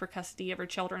this point for custody of her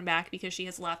children back because she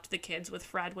has left the kids with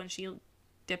Fred when she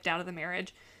dipped out of the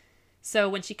marriage. So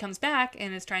when she comes back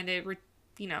and is trying to,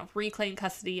 reclaim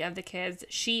custody of the kids,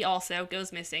 she also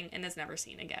goes missing and is never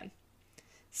seen again.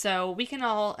 So we can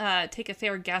all take a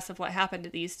fair guess of what happened to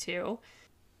these two.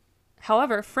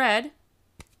 However, Fred,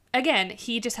 again,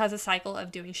 he just has a cycle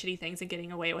of doing shitty things and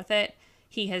getting away with it.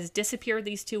 He has disappeared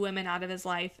these two women out of his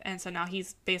life, and so now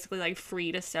he's basically like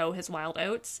free to sow his wild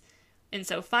oats. And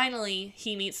so finally,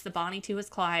 he meets the Bonnie to his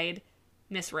Clyde,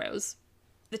 Miss Rose.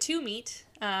 The two meet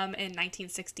in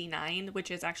 1969,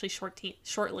 which is actually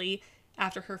shortly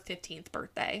after her 15th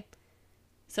birthday.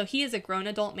 So he is a grown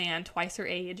adult man, twice her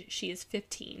age. She is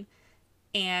 15.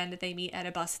 And they meet at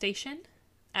a bus station.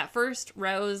 At first,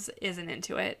 Rose isn't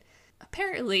into it.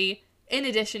 Apparently, in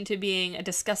addition to being a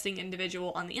disgusting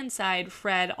individual on the inside,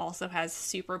 Fred also has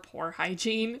super poor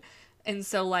hygiene. And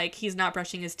so, like, he's not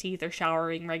brushing his teeth or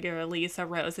showering regularly. So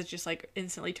Rose is just, like,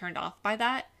 instantly turned off by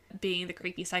that. Being the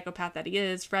creepy psychopath that he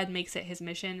is, Fred makes it his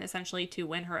mission, essentially, to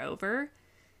win her over.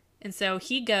 And so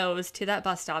he goes to that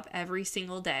bus stop every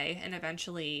single day and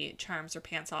eventually charms her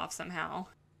pants off somehow.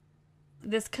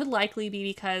 This could likely be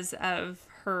because of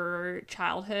her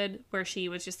childhood, where she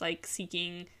was just, like,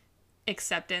 seeking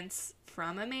acceptance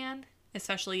from a man,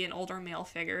 especially an older male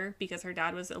figure, because her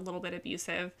dad was a little bit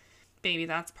abusive. Maybe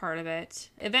that's part of it.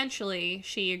 Eventually,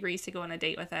 she agrees to go on a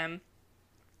date with him.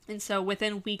 And so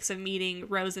within weeks of meeting,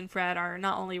 Rose and Fred are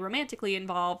not only romantically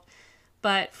involved,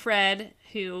 but Fred,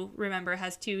 who, remember,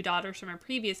 has 2 daughters from a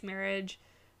previous marriage,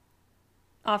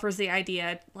 offers the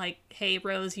idea, like, hey,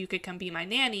 Rose, you could come be my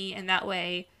nanny, and that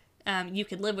way you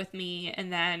could live with me,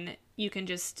 and then you can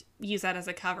just use that as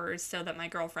a cover so that my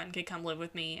girlfriend could come live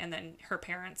with me, and then her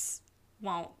parents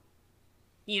won't,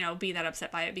 be that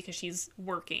upset by it because she's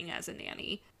working as a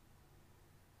nanny.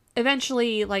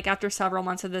 Eventually, like, after several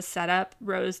months of this setup,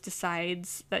 Rose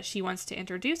decides that she wants to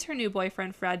introduce her new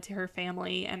boyfriend, Fred, to her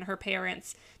family and her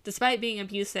parents. Despite being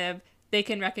abusive, they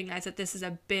can recognize that this is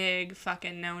a big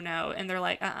fucking no-no, and they're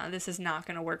like, this is not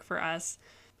going to work for us.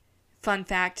 Fun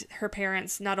fact, her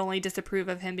parents not only disapprove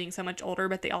of him being so much older,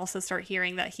 but they also start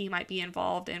hearing that he might be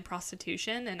involved in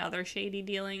prostitution and other shady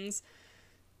dealings.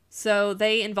 So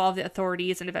they involve the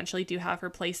authorities and eventually do have her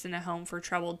placed in a home for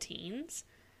troubled teens.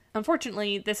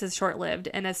 Unfortunately, this is short-lived,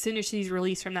 and as soon as she's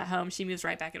released from that home, she moves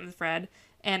right back in with Fred.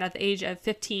 And at the age of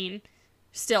 15,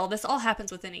 still, this all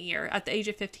happens within a year. At the age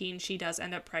of 15, she does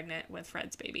end up pregnant with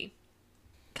Fred's baby.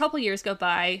 A couple years go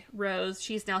by. Rose,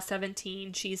 she's now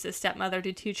 17. She's a stepmother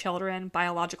to 2 children,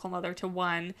 biological mother to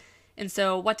 1. And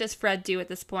so what does Fred do at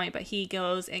this point? But he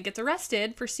goes and gets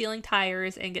arrested for stealing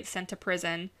tires and gets sent to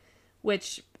prison,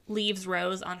 which leaves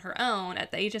Rose on her own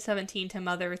at the age of 17 to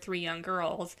mother 3 young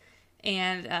girls.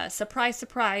 And surprise,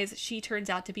 surprise, she turns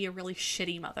out to be a really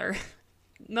shitty mother.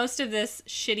 Most of this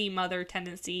shitty mother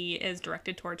tendency is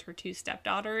directed towards her 2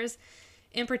 stepdaughters.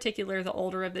 In particular, the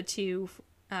older of the 2,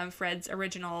 Fred's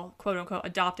original quote-unquote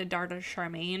adopted daughter,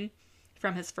 Charmaine,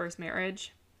 from his first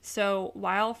marriage. So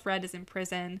while Fred is in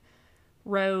prison,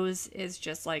 Rose is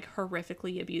just, like,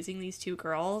 horrifically abusing these 2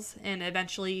 girls. And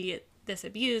eventually this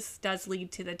abuse does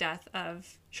lead to the death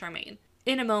of Charmaine.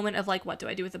 In a moment of, like, what do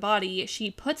I do with the body? She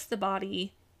puts the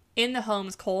body in the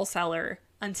home's coal cellar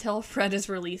until Fred is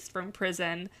released from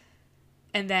prison.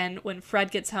 And then when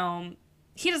Fred gets home,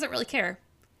 he doesn't really care.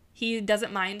 He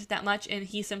doesn't mind that much, and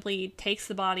he simply takes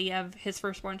the body of his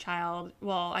firstborn child.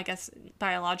 Well, I guess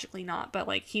biologically not, but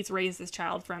like he's raised this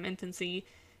child from infancy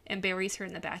and buries her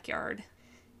in the backyard.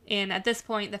 And at this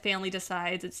point, the family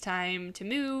decides it's time to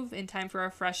move and time for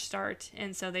a fresh start.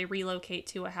 And so they relocate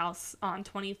to a house on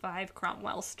 25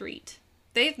 Cromwell Street.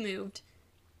 They've moved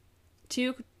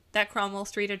to that Cromwell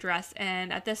Street address.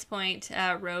 And at this point,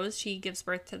 Rose, she gives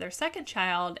birth to their second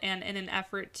child. And in an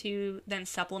effort to then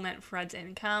supplement Fred's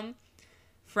income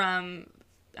from,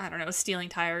 I don't know, stealing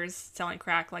tires, selling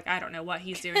crack, like I don't know what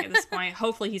he's doing at this point.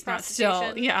 Hopefully he's not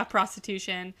still,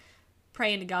 prostitution.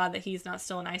 Praying to God that he's not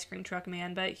still an ice cream truck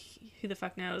man, but who the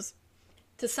fuck knows.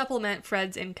 To supplement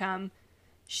Fred's income,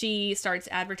 she starts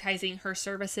advertising her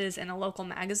services in a local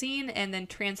magazine and then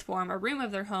transform a room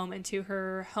of their home into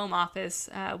her home office,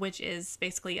 which is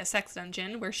basically a sex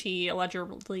dungeon where she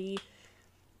allegedly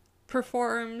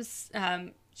performs.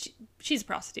 She's a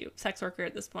prostitute, sex worker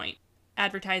at this point,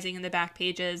 advertising in the back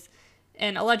pages.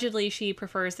 And allegedly she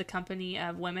prefers the company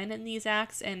of women in these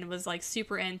acts and was like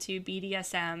super into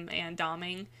BDSM and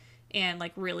doming and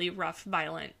like really rough,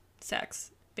 violent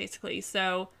sex, basically.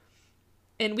 So,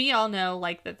 and we all know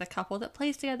like that the couple that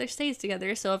plays together stays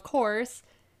together. So of course,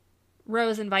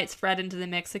 Rose invites Fred into the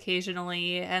mix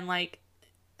occasionally. And like,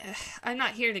 I'm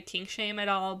not here to kink shame at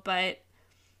all, but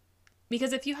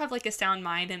because if you have like a sound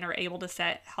mind and are able to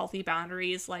set healthy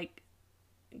boundaries, like,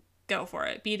 go for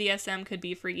it. BDSM could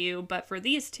be for you, but for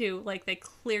these two, like, they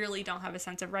clearly don't have a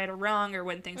sense of right or wrong or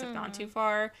when things have gone too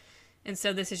far. And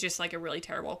so this is just like a really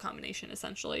terrible combination,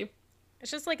 essentially.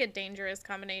 It's just like a dangerous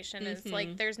combination. It's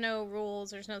like there's no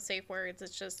rules, there's no safe words.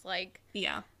 It's just like,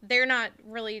 yeah, they're not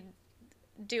really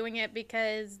doing it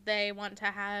because they want to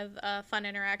have a fun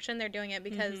interaction. They're doing it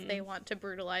because they want to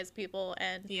brutalize people,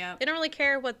 and they don't really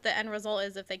care what the end result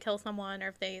is, if they kill someone or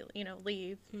if they, you know,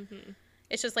 leave.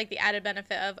 It's just like the added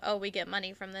benefit of, oh, we get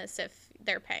money from this if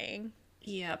they're paying.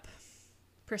 Yep.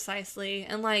 Precisely.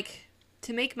 And like,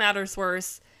 to make matters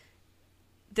worse,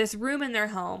 this room in their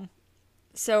home,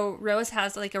 so Rose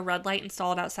has like a red light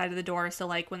installed outside of the door, so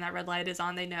like when that red light is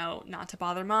on, they know not to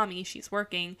bother mommy, she's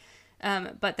working.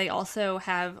 But they also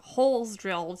have holes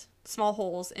drilled, small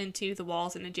holes into the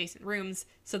walls in adjacent rooms,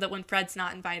 so that when Fred's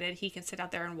not invited, he can sit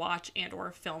out there and watch and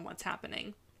or film what's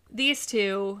happening. These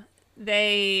two,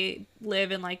 they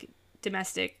live in like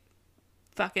domestic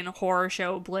fucking horror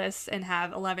show bliss and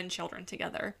have 11 children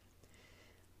together.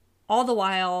 All the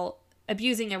while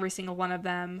abusing every single one of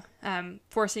them,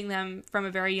 forcing them from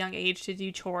a very young age to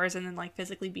do chores and then like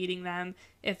physically beating them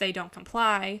if they don't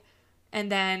comply. And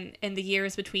then in the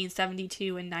years between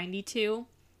 72 and 92,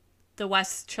 the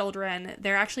West children,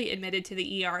 they're actually admitted to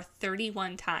the ER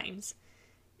 31 times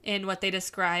in what they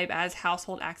describe as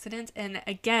household accidents. And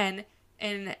again,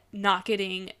 and not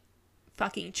getting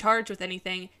fucking charged with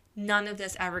anything, none of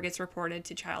this ever gets reported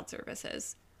to child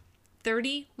services.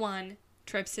 31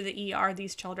 trips to the ER,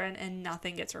 these children, and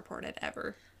nothing gets reported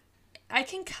ever. I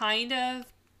can kind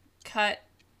of cut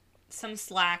some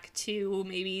slack to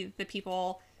maybe the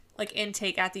people like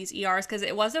intake at these ERs, because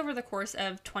it was over the course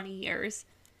of 20 years.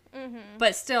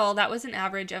 But still, that was an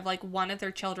average of like one of their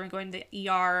children going to the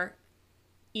ER,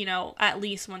 you know, at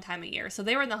least one time a year. So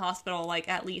they were in the hospital like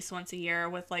at least once a year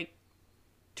with like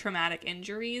traumatic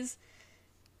injuries.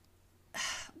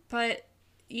 But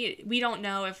we don't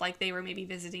know if like they were maybe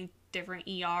visiting different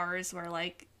ERs where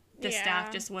like the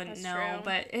staff just wouldn't know. True.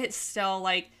 But it's still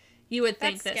like, you would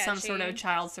think that some sort of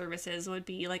child services would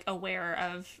be like aware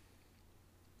of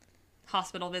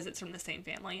hospital visits from the same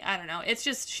family. I don't know. It's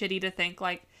just shitty to think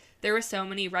like there were so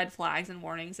many red flags and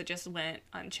warnings that just went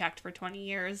unchecked for 20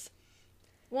 years.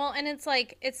 Well, and it's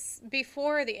like, it's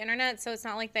before the internet, so it's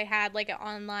not like they had like an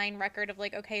online record of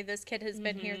like, okay, this kid has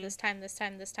been here this time, this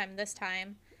time, this time, this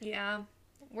time. Yeah.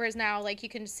 Whereas now, like, you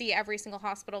can see every single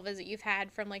hospital visit you've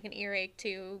had, from like an earache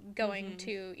to going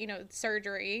to, you know,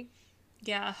 surgery.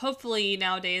 Yeah, hopefully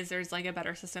nowadays there's like a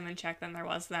better system in check than there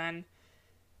was then.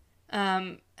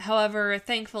 However,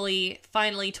 thankfully,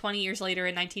 finally 20 years later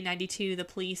in 1992, the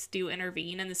police do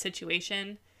intervene in the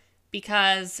situation,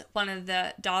 because one of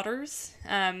the daughters,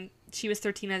 she was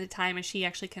 13 at the time, and she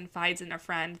actually confides in a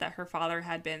friend that her father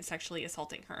had been sexually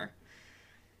assaulting her.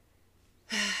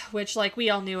 Which, like, we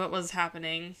all knew it was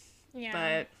happening. Yeah.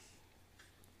 But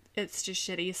it's just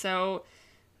shitty. So,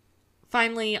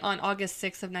 finally, on August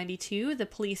 6th of 92, the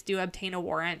police do obtain a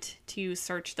warrant to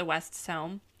search the West's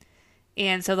home.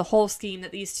 And so the whole scheme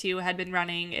that these two had been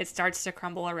running, it starts to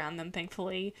crumble around them,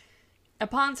 thankfully.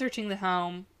 Upon searching the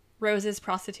home, Rose's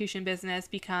prostitution business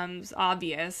becomes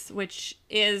obvious, which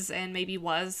is and maybe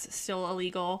was still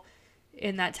illegal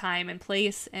in that time and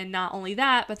place. And not only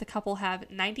that, but the couple have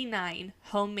 99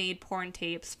 homemade porn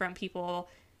tapes from people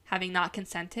having not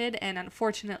consented. And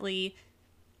unfortunately,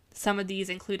 some of these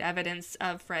include evidence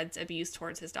of Fred's abuse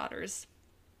towards his daughters.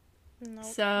 Nope.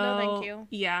 So, no, thank you.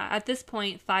 Yeah, at this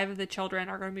point, 5 of the children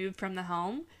are removed from the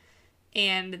home,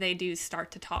 and they do start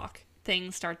to talk.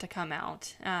 Things start to come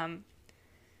out.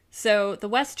 So the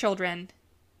West children,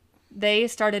 they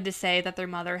started to say that their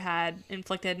mother had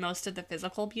inflicted most of the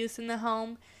physical abuse in the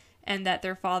home, and that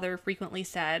their father frequently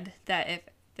said that if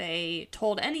they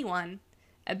told anyone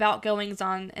about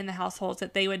goings-on in the households,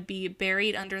 that they would be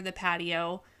buried under the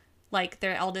patio, like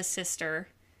their eldest sister,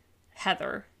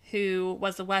 Heather, who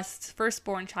was the West's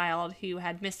firstborn child, who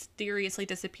had mysteriously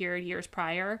disappeared years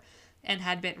prior and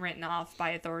had been written off by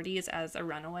authorities as a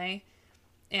runaway.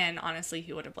 And honestly,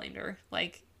 who would have blamed her?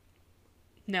 Like,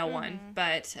 no one.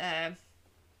 But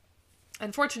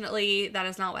unfortunately, that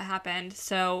is not what happened.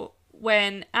 So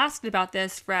when asked about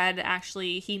this, Fred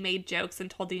actually, he made jokes and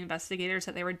told the investigators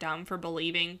that they were dumb for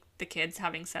believing the kids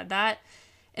having said that,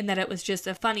 and that it was just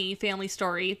a funny family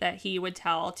story that he would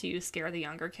tell to scare the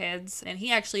younger kids. And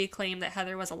he actually claimed that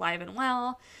Heather was alive and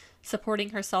well, supporting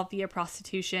herself via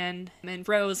prostitution. And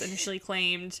Rose initially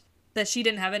claimed that she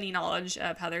didn't have any knowledge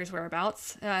of Heather's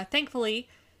whereabouts. Thankfully,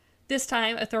 this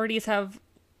time authorities have,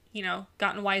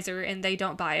 gotten wiser and they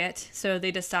don't buy it. So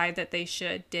they decide that they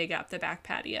should dig up the back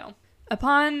patio.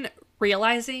 Upon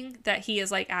realizing that he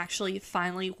is actually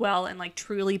finally well and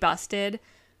truly busted,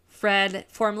 Fred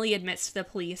formally admits to the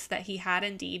police that he had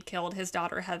indeed killed his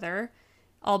daughter Heather,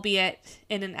 albeit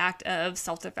in an act of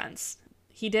self-defense.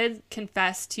 He did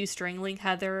confess to strangling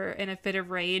Heather in a fit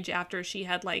of rage after she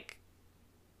had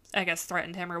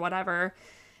threatened him or whatever,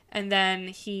 and then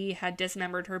he had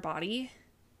dismembered her body.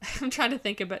 I'm trying to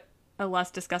think of a less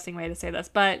disgusting way to say this,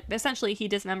 but essentially he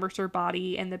dismembers her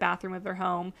body in the bathroom of their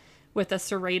home with a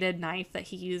serrated knife that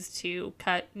he used to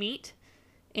cut meat,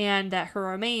 and that her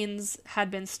remains had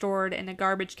been stored in a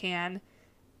garbage can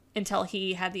until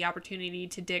he had the opportunity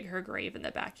to dig her grave in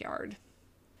the backyard.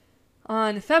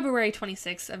 On February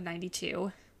 26th of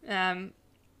 92,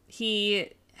 he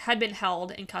had been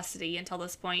held in custody until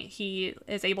this point. He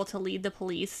is able to lead the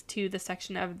police to the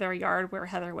section of their yard where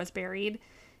Heather was buried,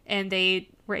 and they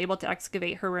were able to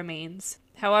excavate her remains.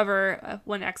 However,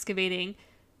 when excavating,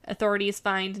 authorities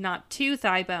find not 2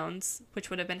 thigh bones, which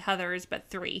would have been Heather's, but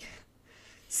 3.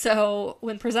 So,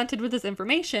 when presented with this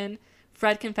information,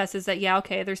 Fred confesses that,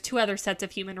 there's 2 other sets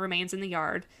of human remains in the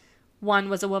yard. One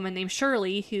was a woman named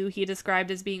Shirley, who he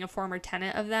described as being a former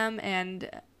tenant of them and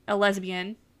a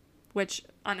lesbian, which,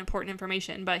 unimportant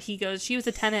information, but he goes, she was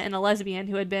a tenant and a lesbian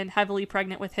who had been heavily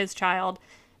pregnant with his child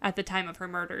at the time of her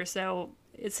murder, so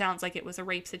it sounds like it was a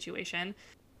rape situation.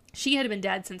 She had been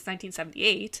dead since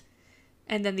 1978,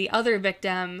 and then the other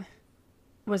victim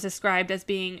was described as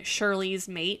being Shirley's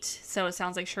mate, so it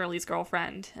sounds like Shirley's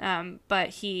girlfriend, but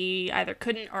he either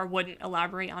couldn't or wouldn't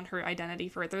elaborate on her identity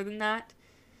further than that.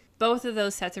 Both of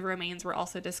those sets of remains were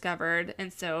also discovered,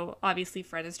 and so obviously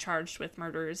Fred is charged with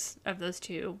murders of those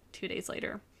 2 days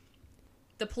later.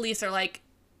 The police are like,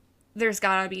 there's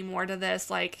gotta be more to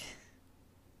this,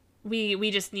 we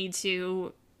just need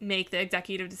to make the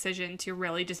executive decision to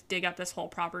really just dig up this whole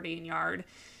property and yard.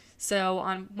 So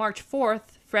on March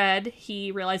 4th, Fred,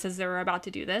 he realizes they're about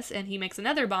to do this, and he makes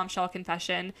another bombshell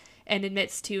confession and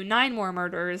admits to 9 more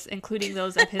murders, including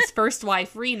those of his first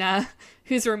wife, Rena,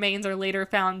 whose remains are later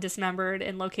found dismembered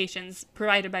in locations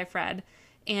provided by Fred,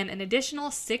 and an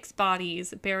additional 6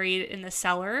 bodies buried in the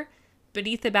cellar,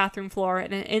 beneath the bathroom floor,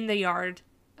 and in the yard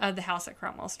of the house at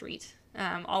Cromwell Street,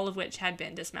 all of which had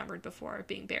been dismembered before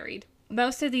being buried.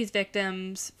 Most of these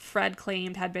victims, Fred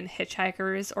claimed, had been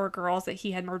hitchhikers or girls that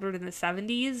he had murdered in the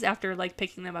 70s after,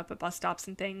 picking them up at bus stops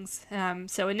and things.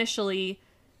 So initially,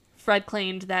 Fred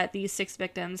claimed that these 6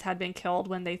 victims had been killed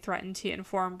when they threatened to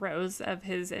inform Rose of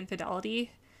his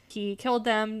infidelity. He killed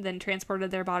them, then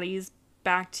transported their bodies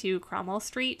back to Cromwell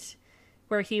Street,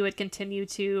 where he would continue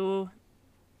to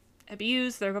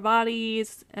abuse their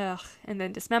bodies, and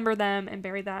then dismember them and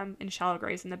bury them in shallow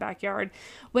graves in the backyard.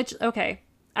 Which, okay,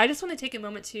 I just want to take a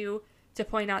moment to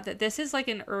point out that this is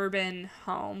an urban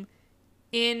home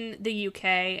in the UK,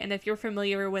 and if you're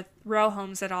familiar with row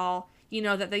homes at all, you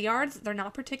know that the yards, they're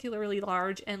not particularly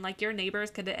large, and your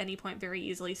neighbors could at any point very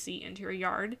easily see into your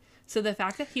yard. So the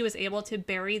fact that he was able to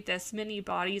bury this many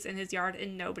bodies in his yard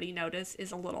and nobody noticed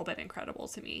is a little bit incredible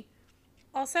to me.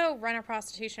 Also, run a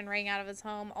prostitution ring out of his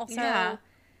home. Also, yeah.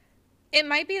 It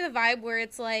might be the vibe where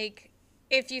it's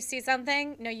if you see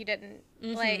something, no, you didn't.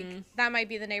 Like, that might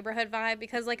be the neighborhood vibe,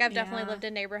 because, like, I've definitely lived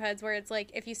in neighborhoods where it's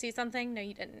like, if you see something, no,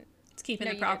 you didn't. It's keeping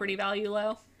the property value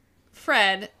low.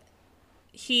 Fred,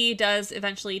 he does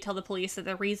eventually tell the police that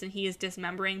the reason he is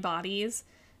dismembering bodies,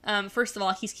 first of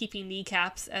all, he's keeping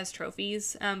kneecaps as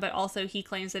trophies, but also he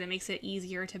claims that it makes it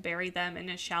easier to bury them in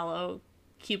a shallow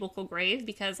cubicle grave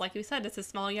because, like we said, it's a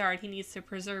small yard. He needs to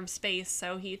preserve space,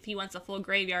 so if he wants a full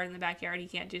graveyard in the backyard, he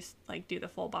can't just, like, do the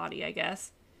full body, I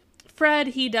guess. Fred,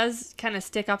 he does kind of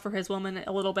stick up for his woman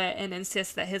a little bit and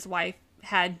insists that his wife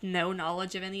had no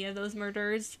knowledge of any of those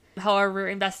murders. However,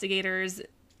 investigators,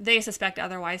 they suspect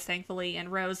otherwise, thankfully,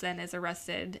 and Rose then is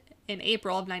arrested in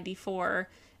April of 94,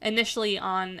 initially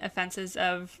on offenses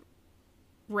of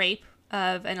rape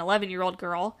of an 11-year-old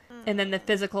girl, and then the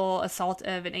physical assault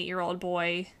of an 8-year-old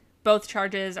boy. Both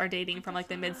charges are dating from, like,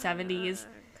 the mid-70s.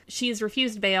 She's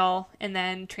refused bail and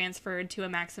then transferred to a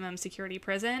maximum security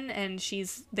prison, and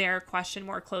she's there questioned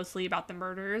more closely about the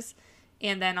murders.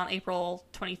 And then on April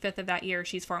 25th of that year,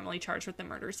 she's formally charged with the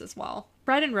murders as well.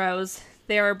 Fred and Rose,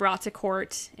 they are brought to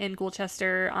court in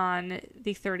Gloucester on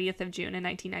the 30th of June in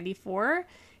 1994.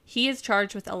 He is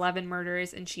charged with 11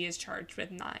 murders, and she is charged with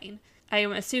 9. I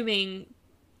am assuming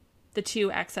the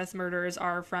 2 excess murders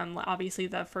are from, obviously,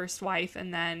 the first wife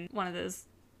and then one of those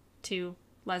 2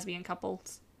 lesbian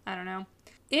couples. I don't know.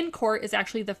 In court is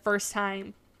actually the first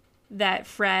time that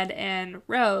Fred and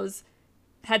Rose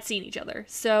had seen each other.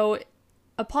 So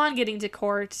upon getting to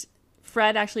court,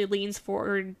 Fred actually leans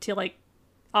forward to, like,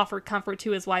 offer comfort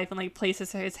to his wife and, like,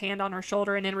 places his hand on her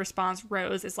shoulder. And in response,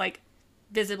 Rose is, like,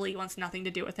 visibly wants nothing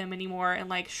to do with him anymore and,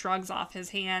 like, shrugs off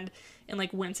his hand and,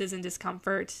 like, winces in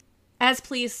discomfort. As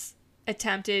police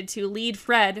attempted to lead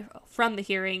Fred from the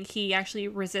hearing, he actually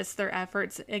resists their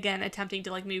efforts, again, attempting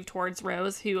to, like, move towards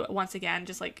Rose, who, once again,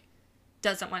 just, like,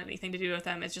 doesn't want anything to do with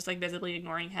him. It's just, like, visibly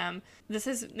ignoring him.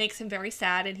 This makes him very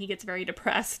sad, and he gets very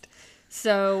depressed.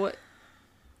 So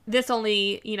this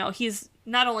only, he's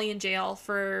not only in jail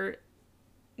for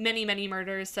many, many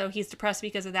murders, so he's depressed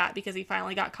because of that, because he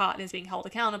finally got caught and is being held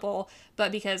accountable,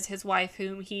 but because his wife,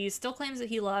 whom he still claims that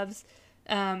he loves,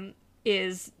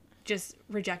 is just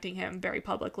rejecting him very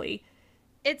publicly.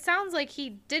 It sounds like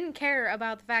he didn't care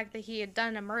about the fact that he had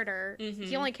done a murder. Mm-hmm.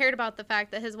 He only cared about the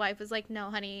fact that his wife was like, no,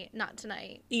 honey, not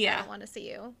tonight. Yeah. I don't want to see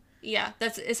you. Yeah,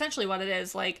 that's essentially what it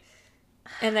is. Like,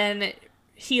 and then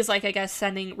he's, like, I guess,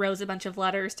 sending Rose a bunch of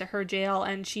letters to her jail,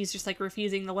 and she's just, like,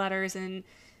 refusing the letters, and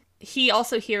he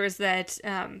also hears that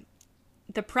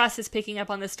the press is picking up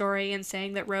on the story and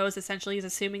saying that Rose essentially is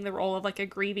assuming the role of, like, a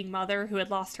grieving mother who had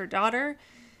lost her daughter,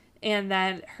 and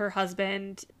that her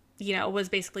husband, was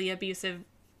basically abusive,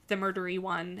 the murdery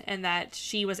one, and that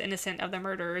she was innocent of the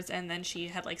murders, and then she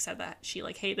had, like, said that she,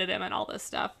 like, hated him and all this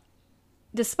stuff.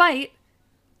 Despite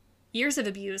years of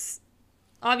abuse,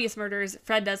 obvious murders,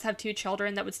 Fred does have 2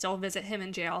 children that would still visit him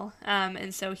in jail,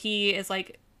 and so he is,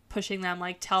 like, pushing them,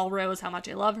 like, tell Rose how much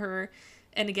I love her,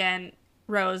 and again,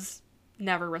 Rose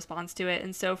never responds to it,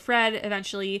 and so Fred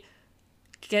eventually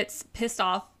gets pissed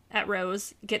off at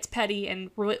Rose, gets petty,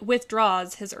 and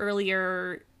withdraws his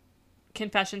earlier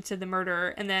confession to the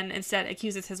murder, and then instead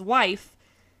accuses his wife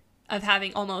of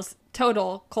having almost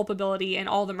total culpability in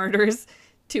all the murders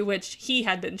to which he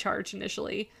had been charged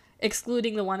initially,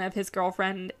 excluding the one of his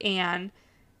girlfriend, Anne,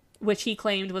 which he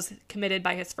claimed was committed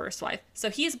by his first wife. So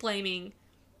he's blaming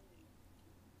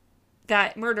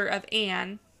that murder of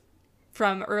Anne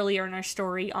from earlier in our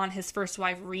story on his first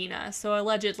wife, Rena. So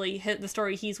allegedly, the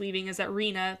story he's weaving is that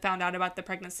Rena found out about the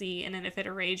pregnancy and in a fit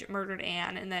of rage murdered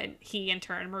Anne, and that he in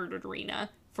turn murdered Rena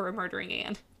for murdering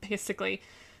Anne, basically.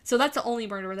 So that's the only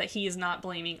murder that he is not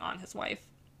blaming on his wife.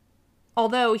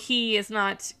 Although he is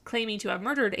not claiming to have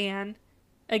murdered Anne,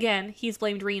 again, he's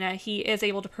blamed Rena. He is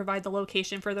able to provide the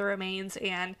location for the remains,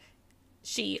 and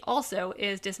she also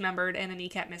is dismembered and a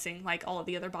kneecap missing, like all of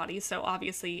the other bodies, so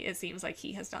obviously it seems like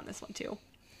he has done this one too.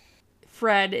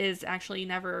 Fred is actually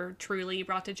never truly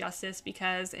brought to justice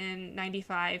because in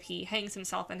 95 he hangs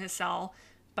himself in his cell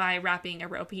by wrapping a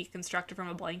rope he constructed from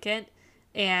a blanket,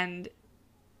 and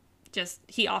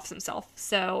he offs himself.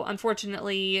 So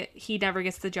unfortunately, he never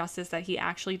gets the justice that he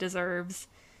actually deserves,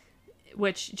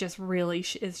 which just really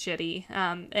is shitty.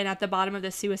 And at the bottom of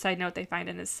the suicide note they find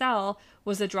in his cell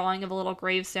was a drawing of a little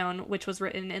gravestone, which was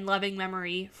written in loving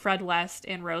memory, Fred West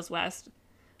and Rose West.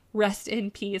 Rest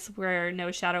in peace where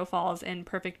no shadow falls, in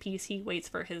perfect peace he waits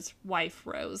for his wife,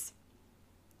 Rose.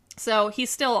 So he's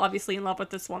still obviously in love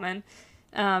with this woman,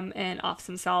 and offs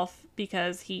himself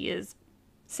because he is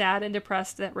sad and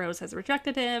depressed that Rose has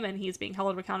rejected him, and he's being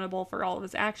held accountable for all of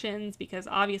his actions, because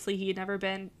obviously he had never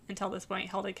been, until this point,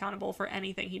 held accountable for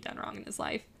anything he'd done wrong in his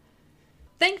life.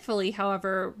 Thankfully,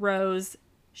 however, Rose,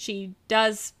 she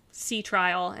does see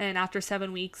trial, and after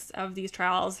 7 weeks of these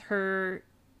trials, her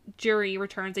jury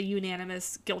returns a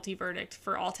unanimous guilty verdict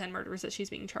for all 10 murders that she's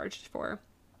being charged for.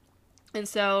 And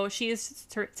so she is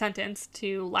sentenced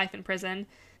to life in prison,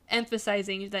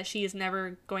 emphasizing that she is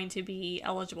never going to be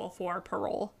eligible for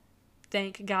parole.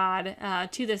 Thank God.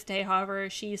 To this day, however,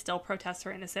 she still protests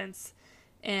her innocence.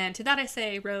 And to that I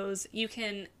say, Rose, you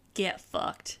can get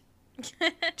fucked.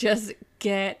 Just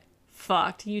get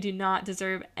fucked. You do not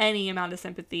deserve any amount of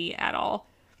sympathy at all.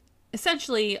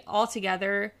 Essentially,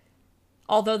 altogether,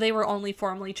 although they were only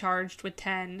formally charged with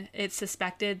 10, it's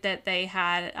suspected that they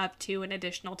had up to an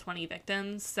additional 20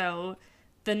 victims. So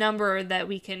the number that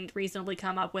we can reasonably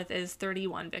come up with is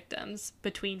 31 victims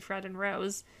between Fred and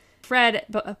Rose. Fred,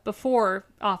 before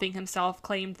offing himself,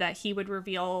 claimed that he would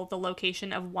reveal the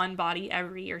location of one body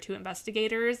every year to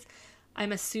investigators.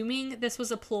 I'm assuming this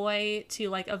was a ploy to,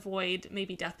 like, avoid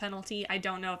maybe death penalty. I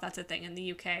don't know if that's a thing in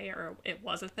the UK or it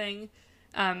was a thing.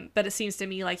 But it seems to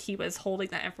me like he was holding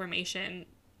that information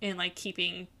and, like,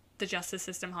 keeping the justice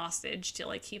system hostage to,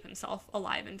 like, keep himself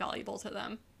alive and valuable to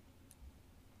them.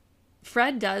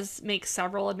 Fred does make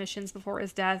several admissions before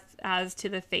his death as to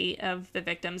the fate of the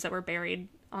victims that were buried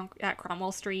at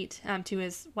Cromwell Street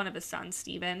to one of his sons,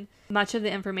 Stephen. Much of the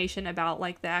information about,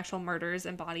 like, the actual murders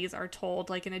and bodies are told,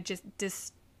 like, in a just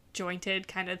disjointed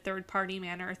kind of third-party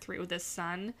manner through this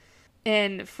son.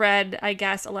 And Fred, I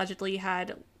guess, allegedly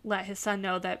had let his son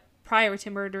know that prior to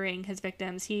murdering his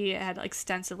victims, he had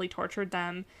extensively tortured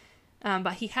them,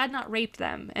 but he had not raped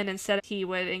them, and instead he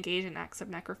would engage in acts of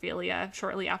necrophilia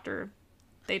shortly after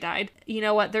they died. You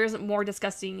know what? There's more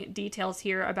disgusting details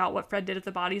here about what Fred did with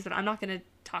the bodies, but I'm not going to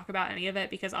talk about any of it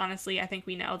because honestly, I think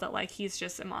we know that, like, he's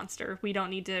just a monster. We don't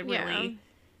need to really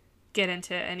get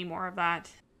into any more of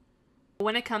that.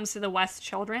 When it comes to the West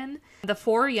children, the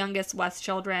 4 youngest West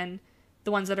children,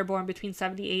 the ones that are born between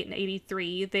 78 and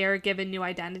 83, they are given new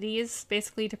identities,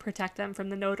 basically to protect them from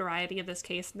the notoriety of this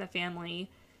case in the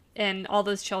family. And all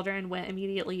those children went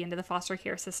immediately into the foster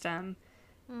care system.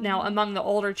 Now, among the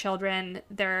older children,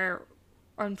 there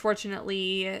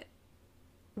unfortunately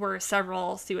were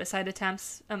several suicide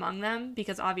attempts among them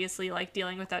because obviously, like,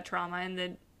 dealing with that trauma and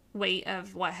the weight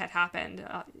of what had happened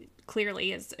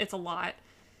clearly it's a lot.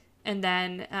 And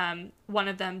then one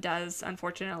of them does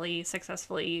unfortunately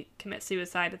successfully commit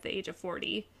suicide at the age of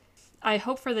 40. I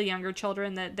hope for the younger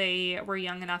children that they were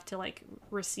young enough to, like,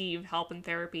 receive help and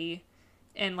therapy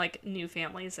and, like, new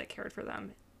families that cared for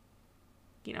them,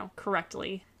 you know,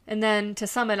 correctly. And then to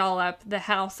sum it all up, the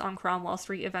house on Cromwell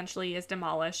Street eventually is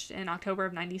demolished in October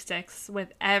of 96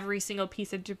 with every single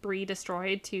piece of debris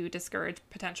destroyed to discourage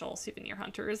potential souvenir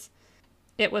hunters.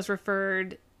 It was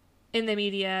referred in the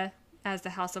media as the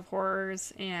House of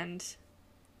Horrors, and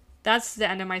that's the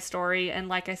end of my story. And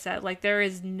like I said, like, there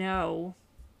is no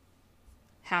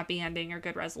happy ending or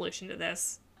good resolution to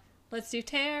this. Let's do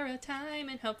Terror time,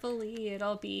 and hopefully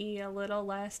it'll be a little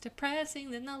less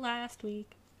depressing than the last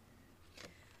week.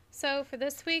 So for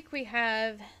this week, we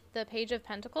have the Page of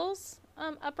Pentacles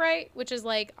upright, which is,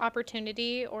 like,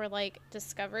 opportunity or, like,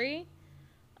 discovery.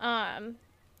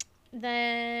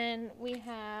 Then we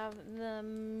have the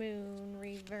Moon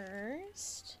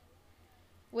reversed,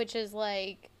 which is,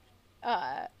 like,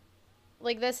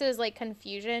 this is, like,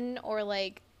 confusion or,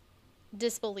 like,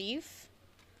 disbelief.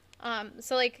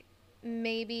 So, like,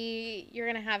 maybe you're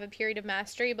going to have a period of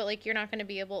mastery, but, like, you're not going to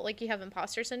be able, like, you have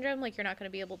imposter syndrome, like, you're not going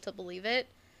to be able to believe it.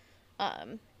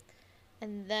 And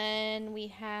then we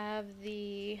have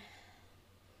the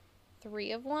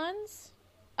Three of Wands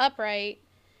upright,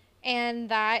 and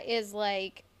that is,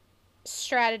 like,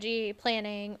 strategy,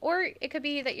 planning, or it could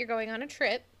be that you're going on a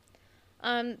trip.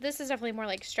 This is definitely more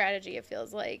like strategy, it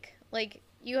feels like. Like,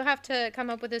 you have to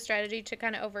come up with a strategy to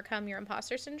kind of overcome your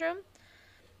imposter syndrome.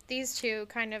 These two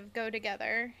kind of go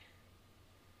together.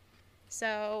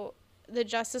 So the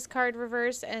Justice card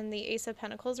reversed and the Ace of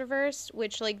Pentacles reversed,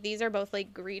 which, like, these are both,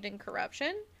 like, greed and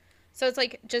corruption. So it's,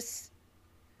 like, just,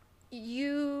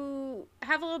 you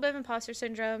have a little bit of imposter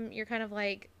syndrome. You're kind of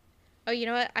like, oh, you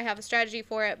know what? I have a strategy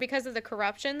for it. Because of the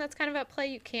corruption that's kind of at play,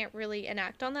 you can't really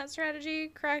enact on that strategy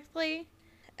correctly.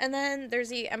 And then there's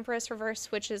the Empress reverse,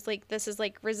 which is, like, this is,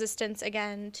 like, resistance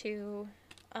again to,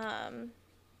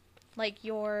 like,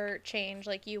 your change,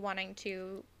 like, you wanting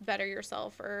to better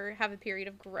yourself or have a period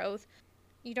of growth.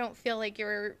 You don't feel like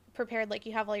you're prepared, like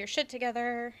you have all your shit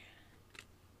together.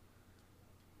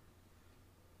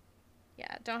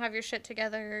 Yeah, don't have your shit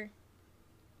together.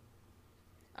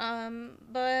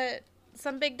 But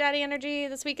some Big Daddy energy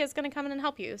this week is going to come in and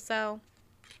help you, so,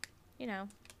 you know,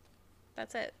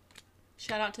 that's it.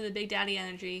 Shout out to the Big Daddy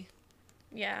energy.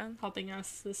 Yeah. helping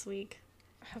us this week.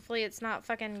 Hopefully it's not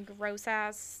fucking gross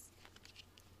ass.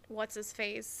 What's his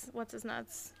face? What's his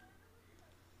nuts?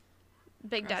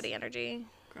 Big Gross. Daddy energy.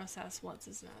 Gross ass what's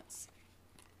his nuts.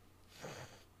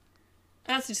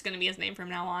 That's just gonna be his name from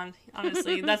now on.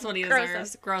 Honestly, that's what he Gross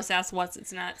deserves. Gross ass what's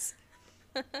its nuts.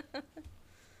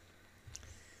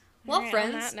 Well, Alright,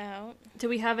 friends, on that note, do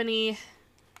we have any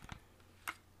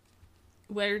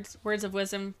words of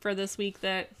wisdom for this week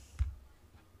that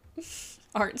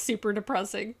aren't super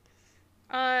depressing?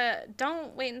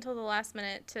 don't wait until the last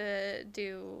minute to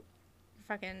do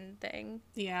fucking thing.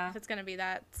 Yeah. If it's gonna be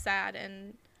that sad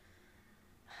and.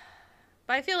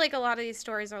 But I feel like a lot of these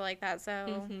stories are like that, so.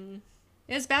 Mm-hmm.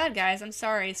 It was bad, guys. I'm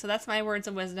sorry. So that's my words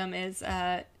of wisdom is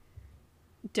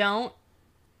don't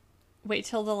wait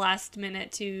till the last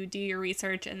minute to do your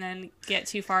research and then get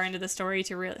too far into the story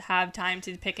to have time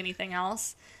to pick anything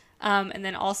else. And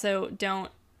then also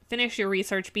don't finish your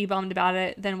research, be bummed about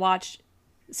it, then watch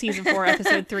season 4,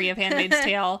 episode 3 of Handmaid's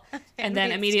Tale, and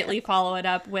then immediately follow it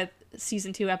up with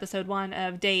season 2, episode 1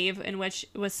 of Dave, in which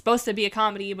it was supposed to be a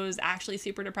comedy, but was actually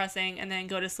super depressing, and then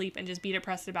go to sleep and just be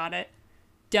depressed about it.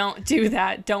 Don't do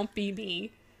that. Don't be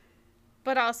me.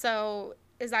 But also,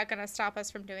 is that going to stop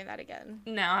us from doing that again?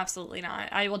 No, absolutely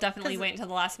not. I will definitely wait until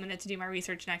the last minute to do my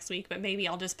research next week, but maybe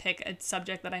I'll just pick a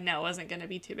subject that I know isn't going to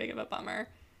be too big of a bummer.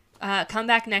 Come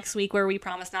back next week where we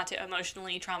promise not to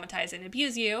emotionally traumatize and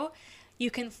abuse you. You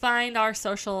can find our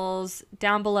socials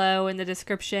down below in the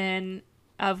description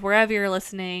of wherever you're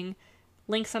listening.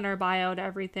 Links on our bio to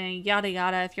everything, yada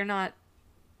yada. If you're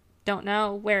don't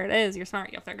know where it is, you're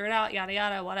smart, you'll figure it out, yada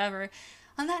yada, whatever.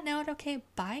 On that note, okay,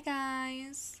 bye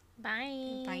guys.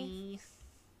 Bye. Bye.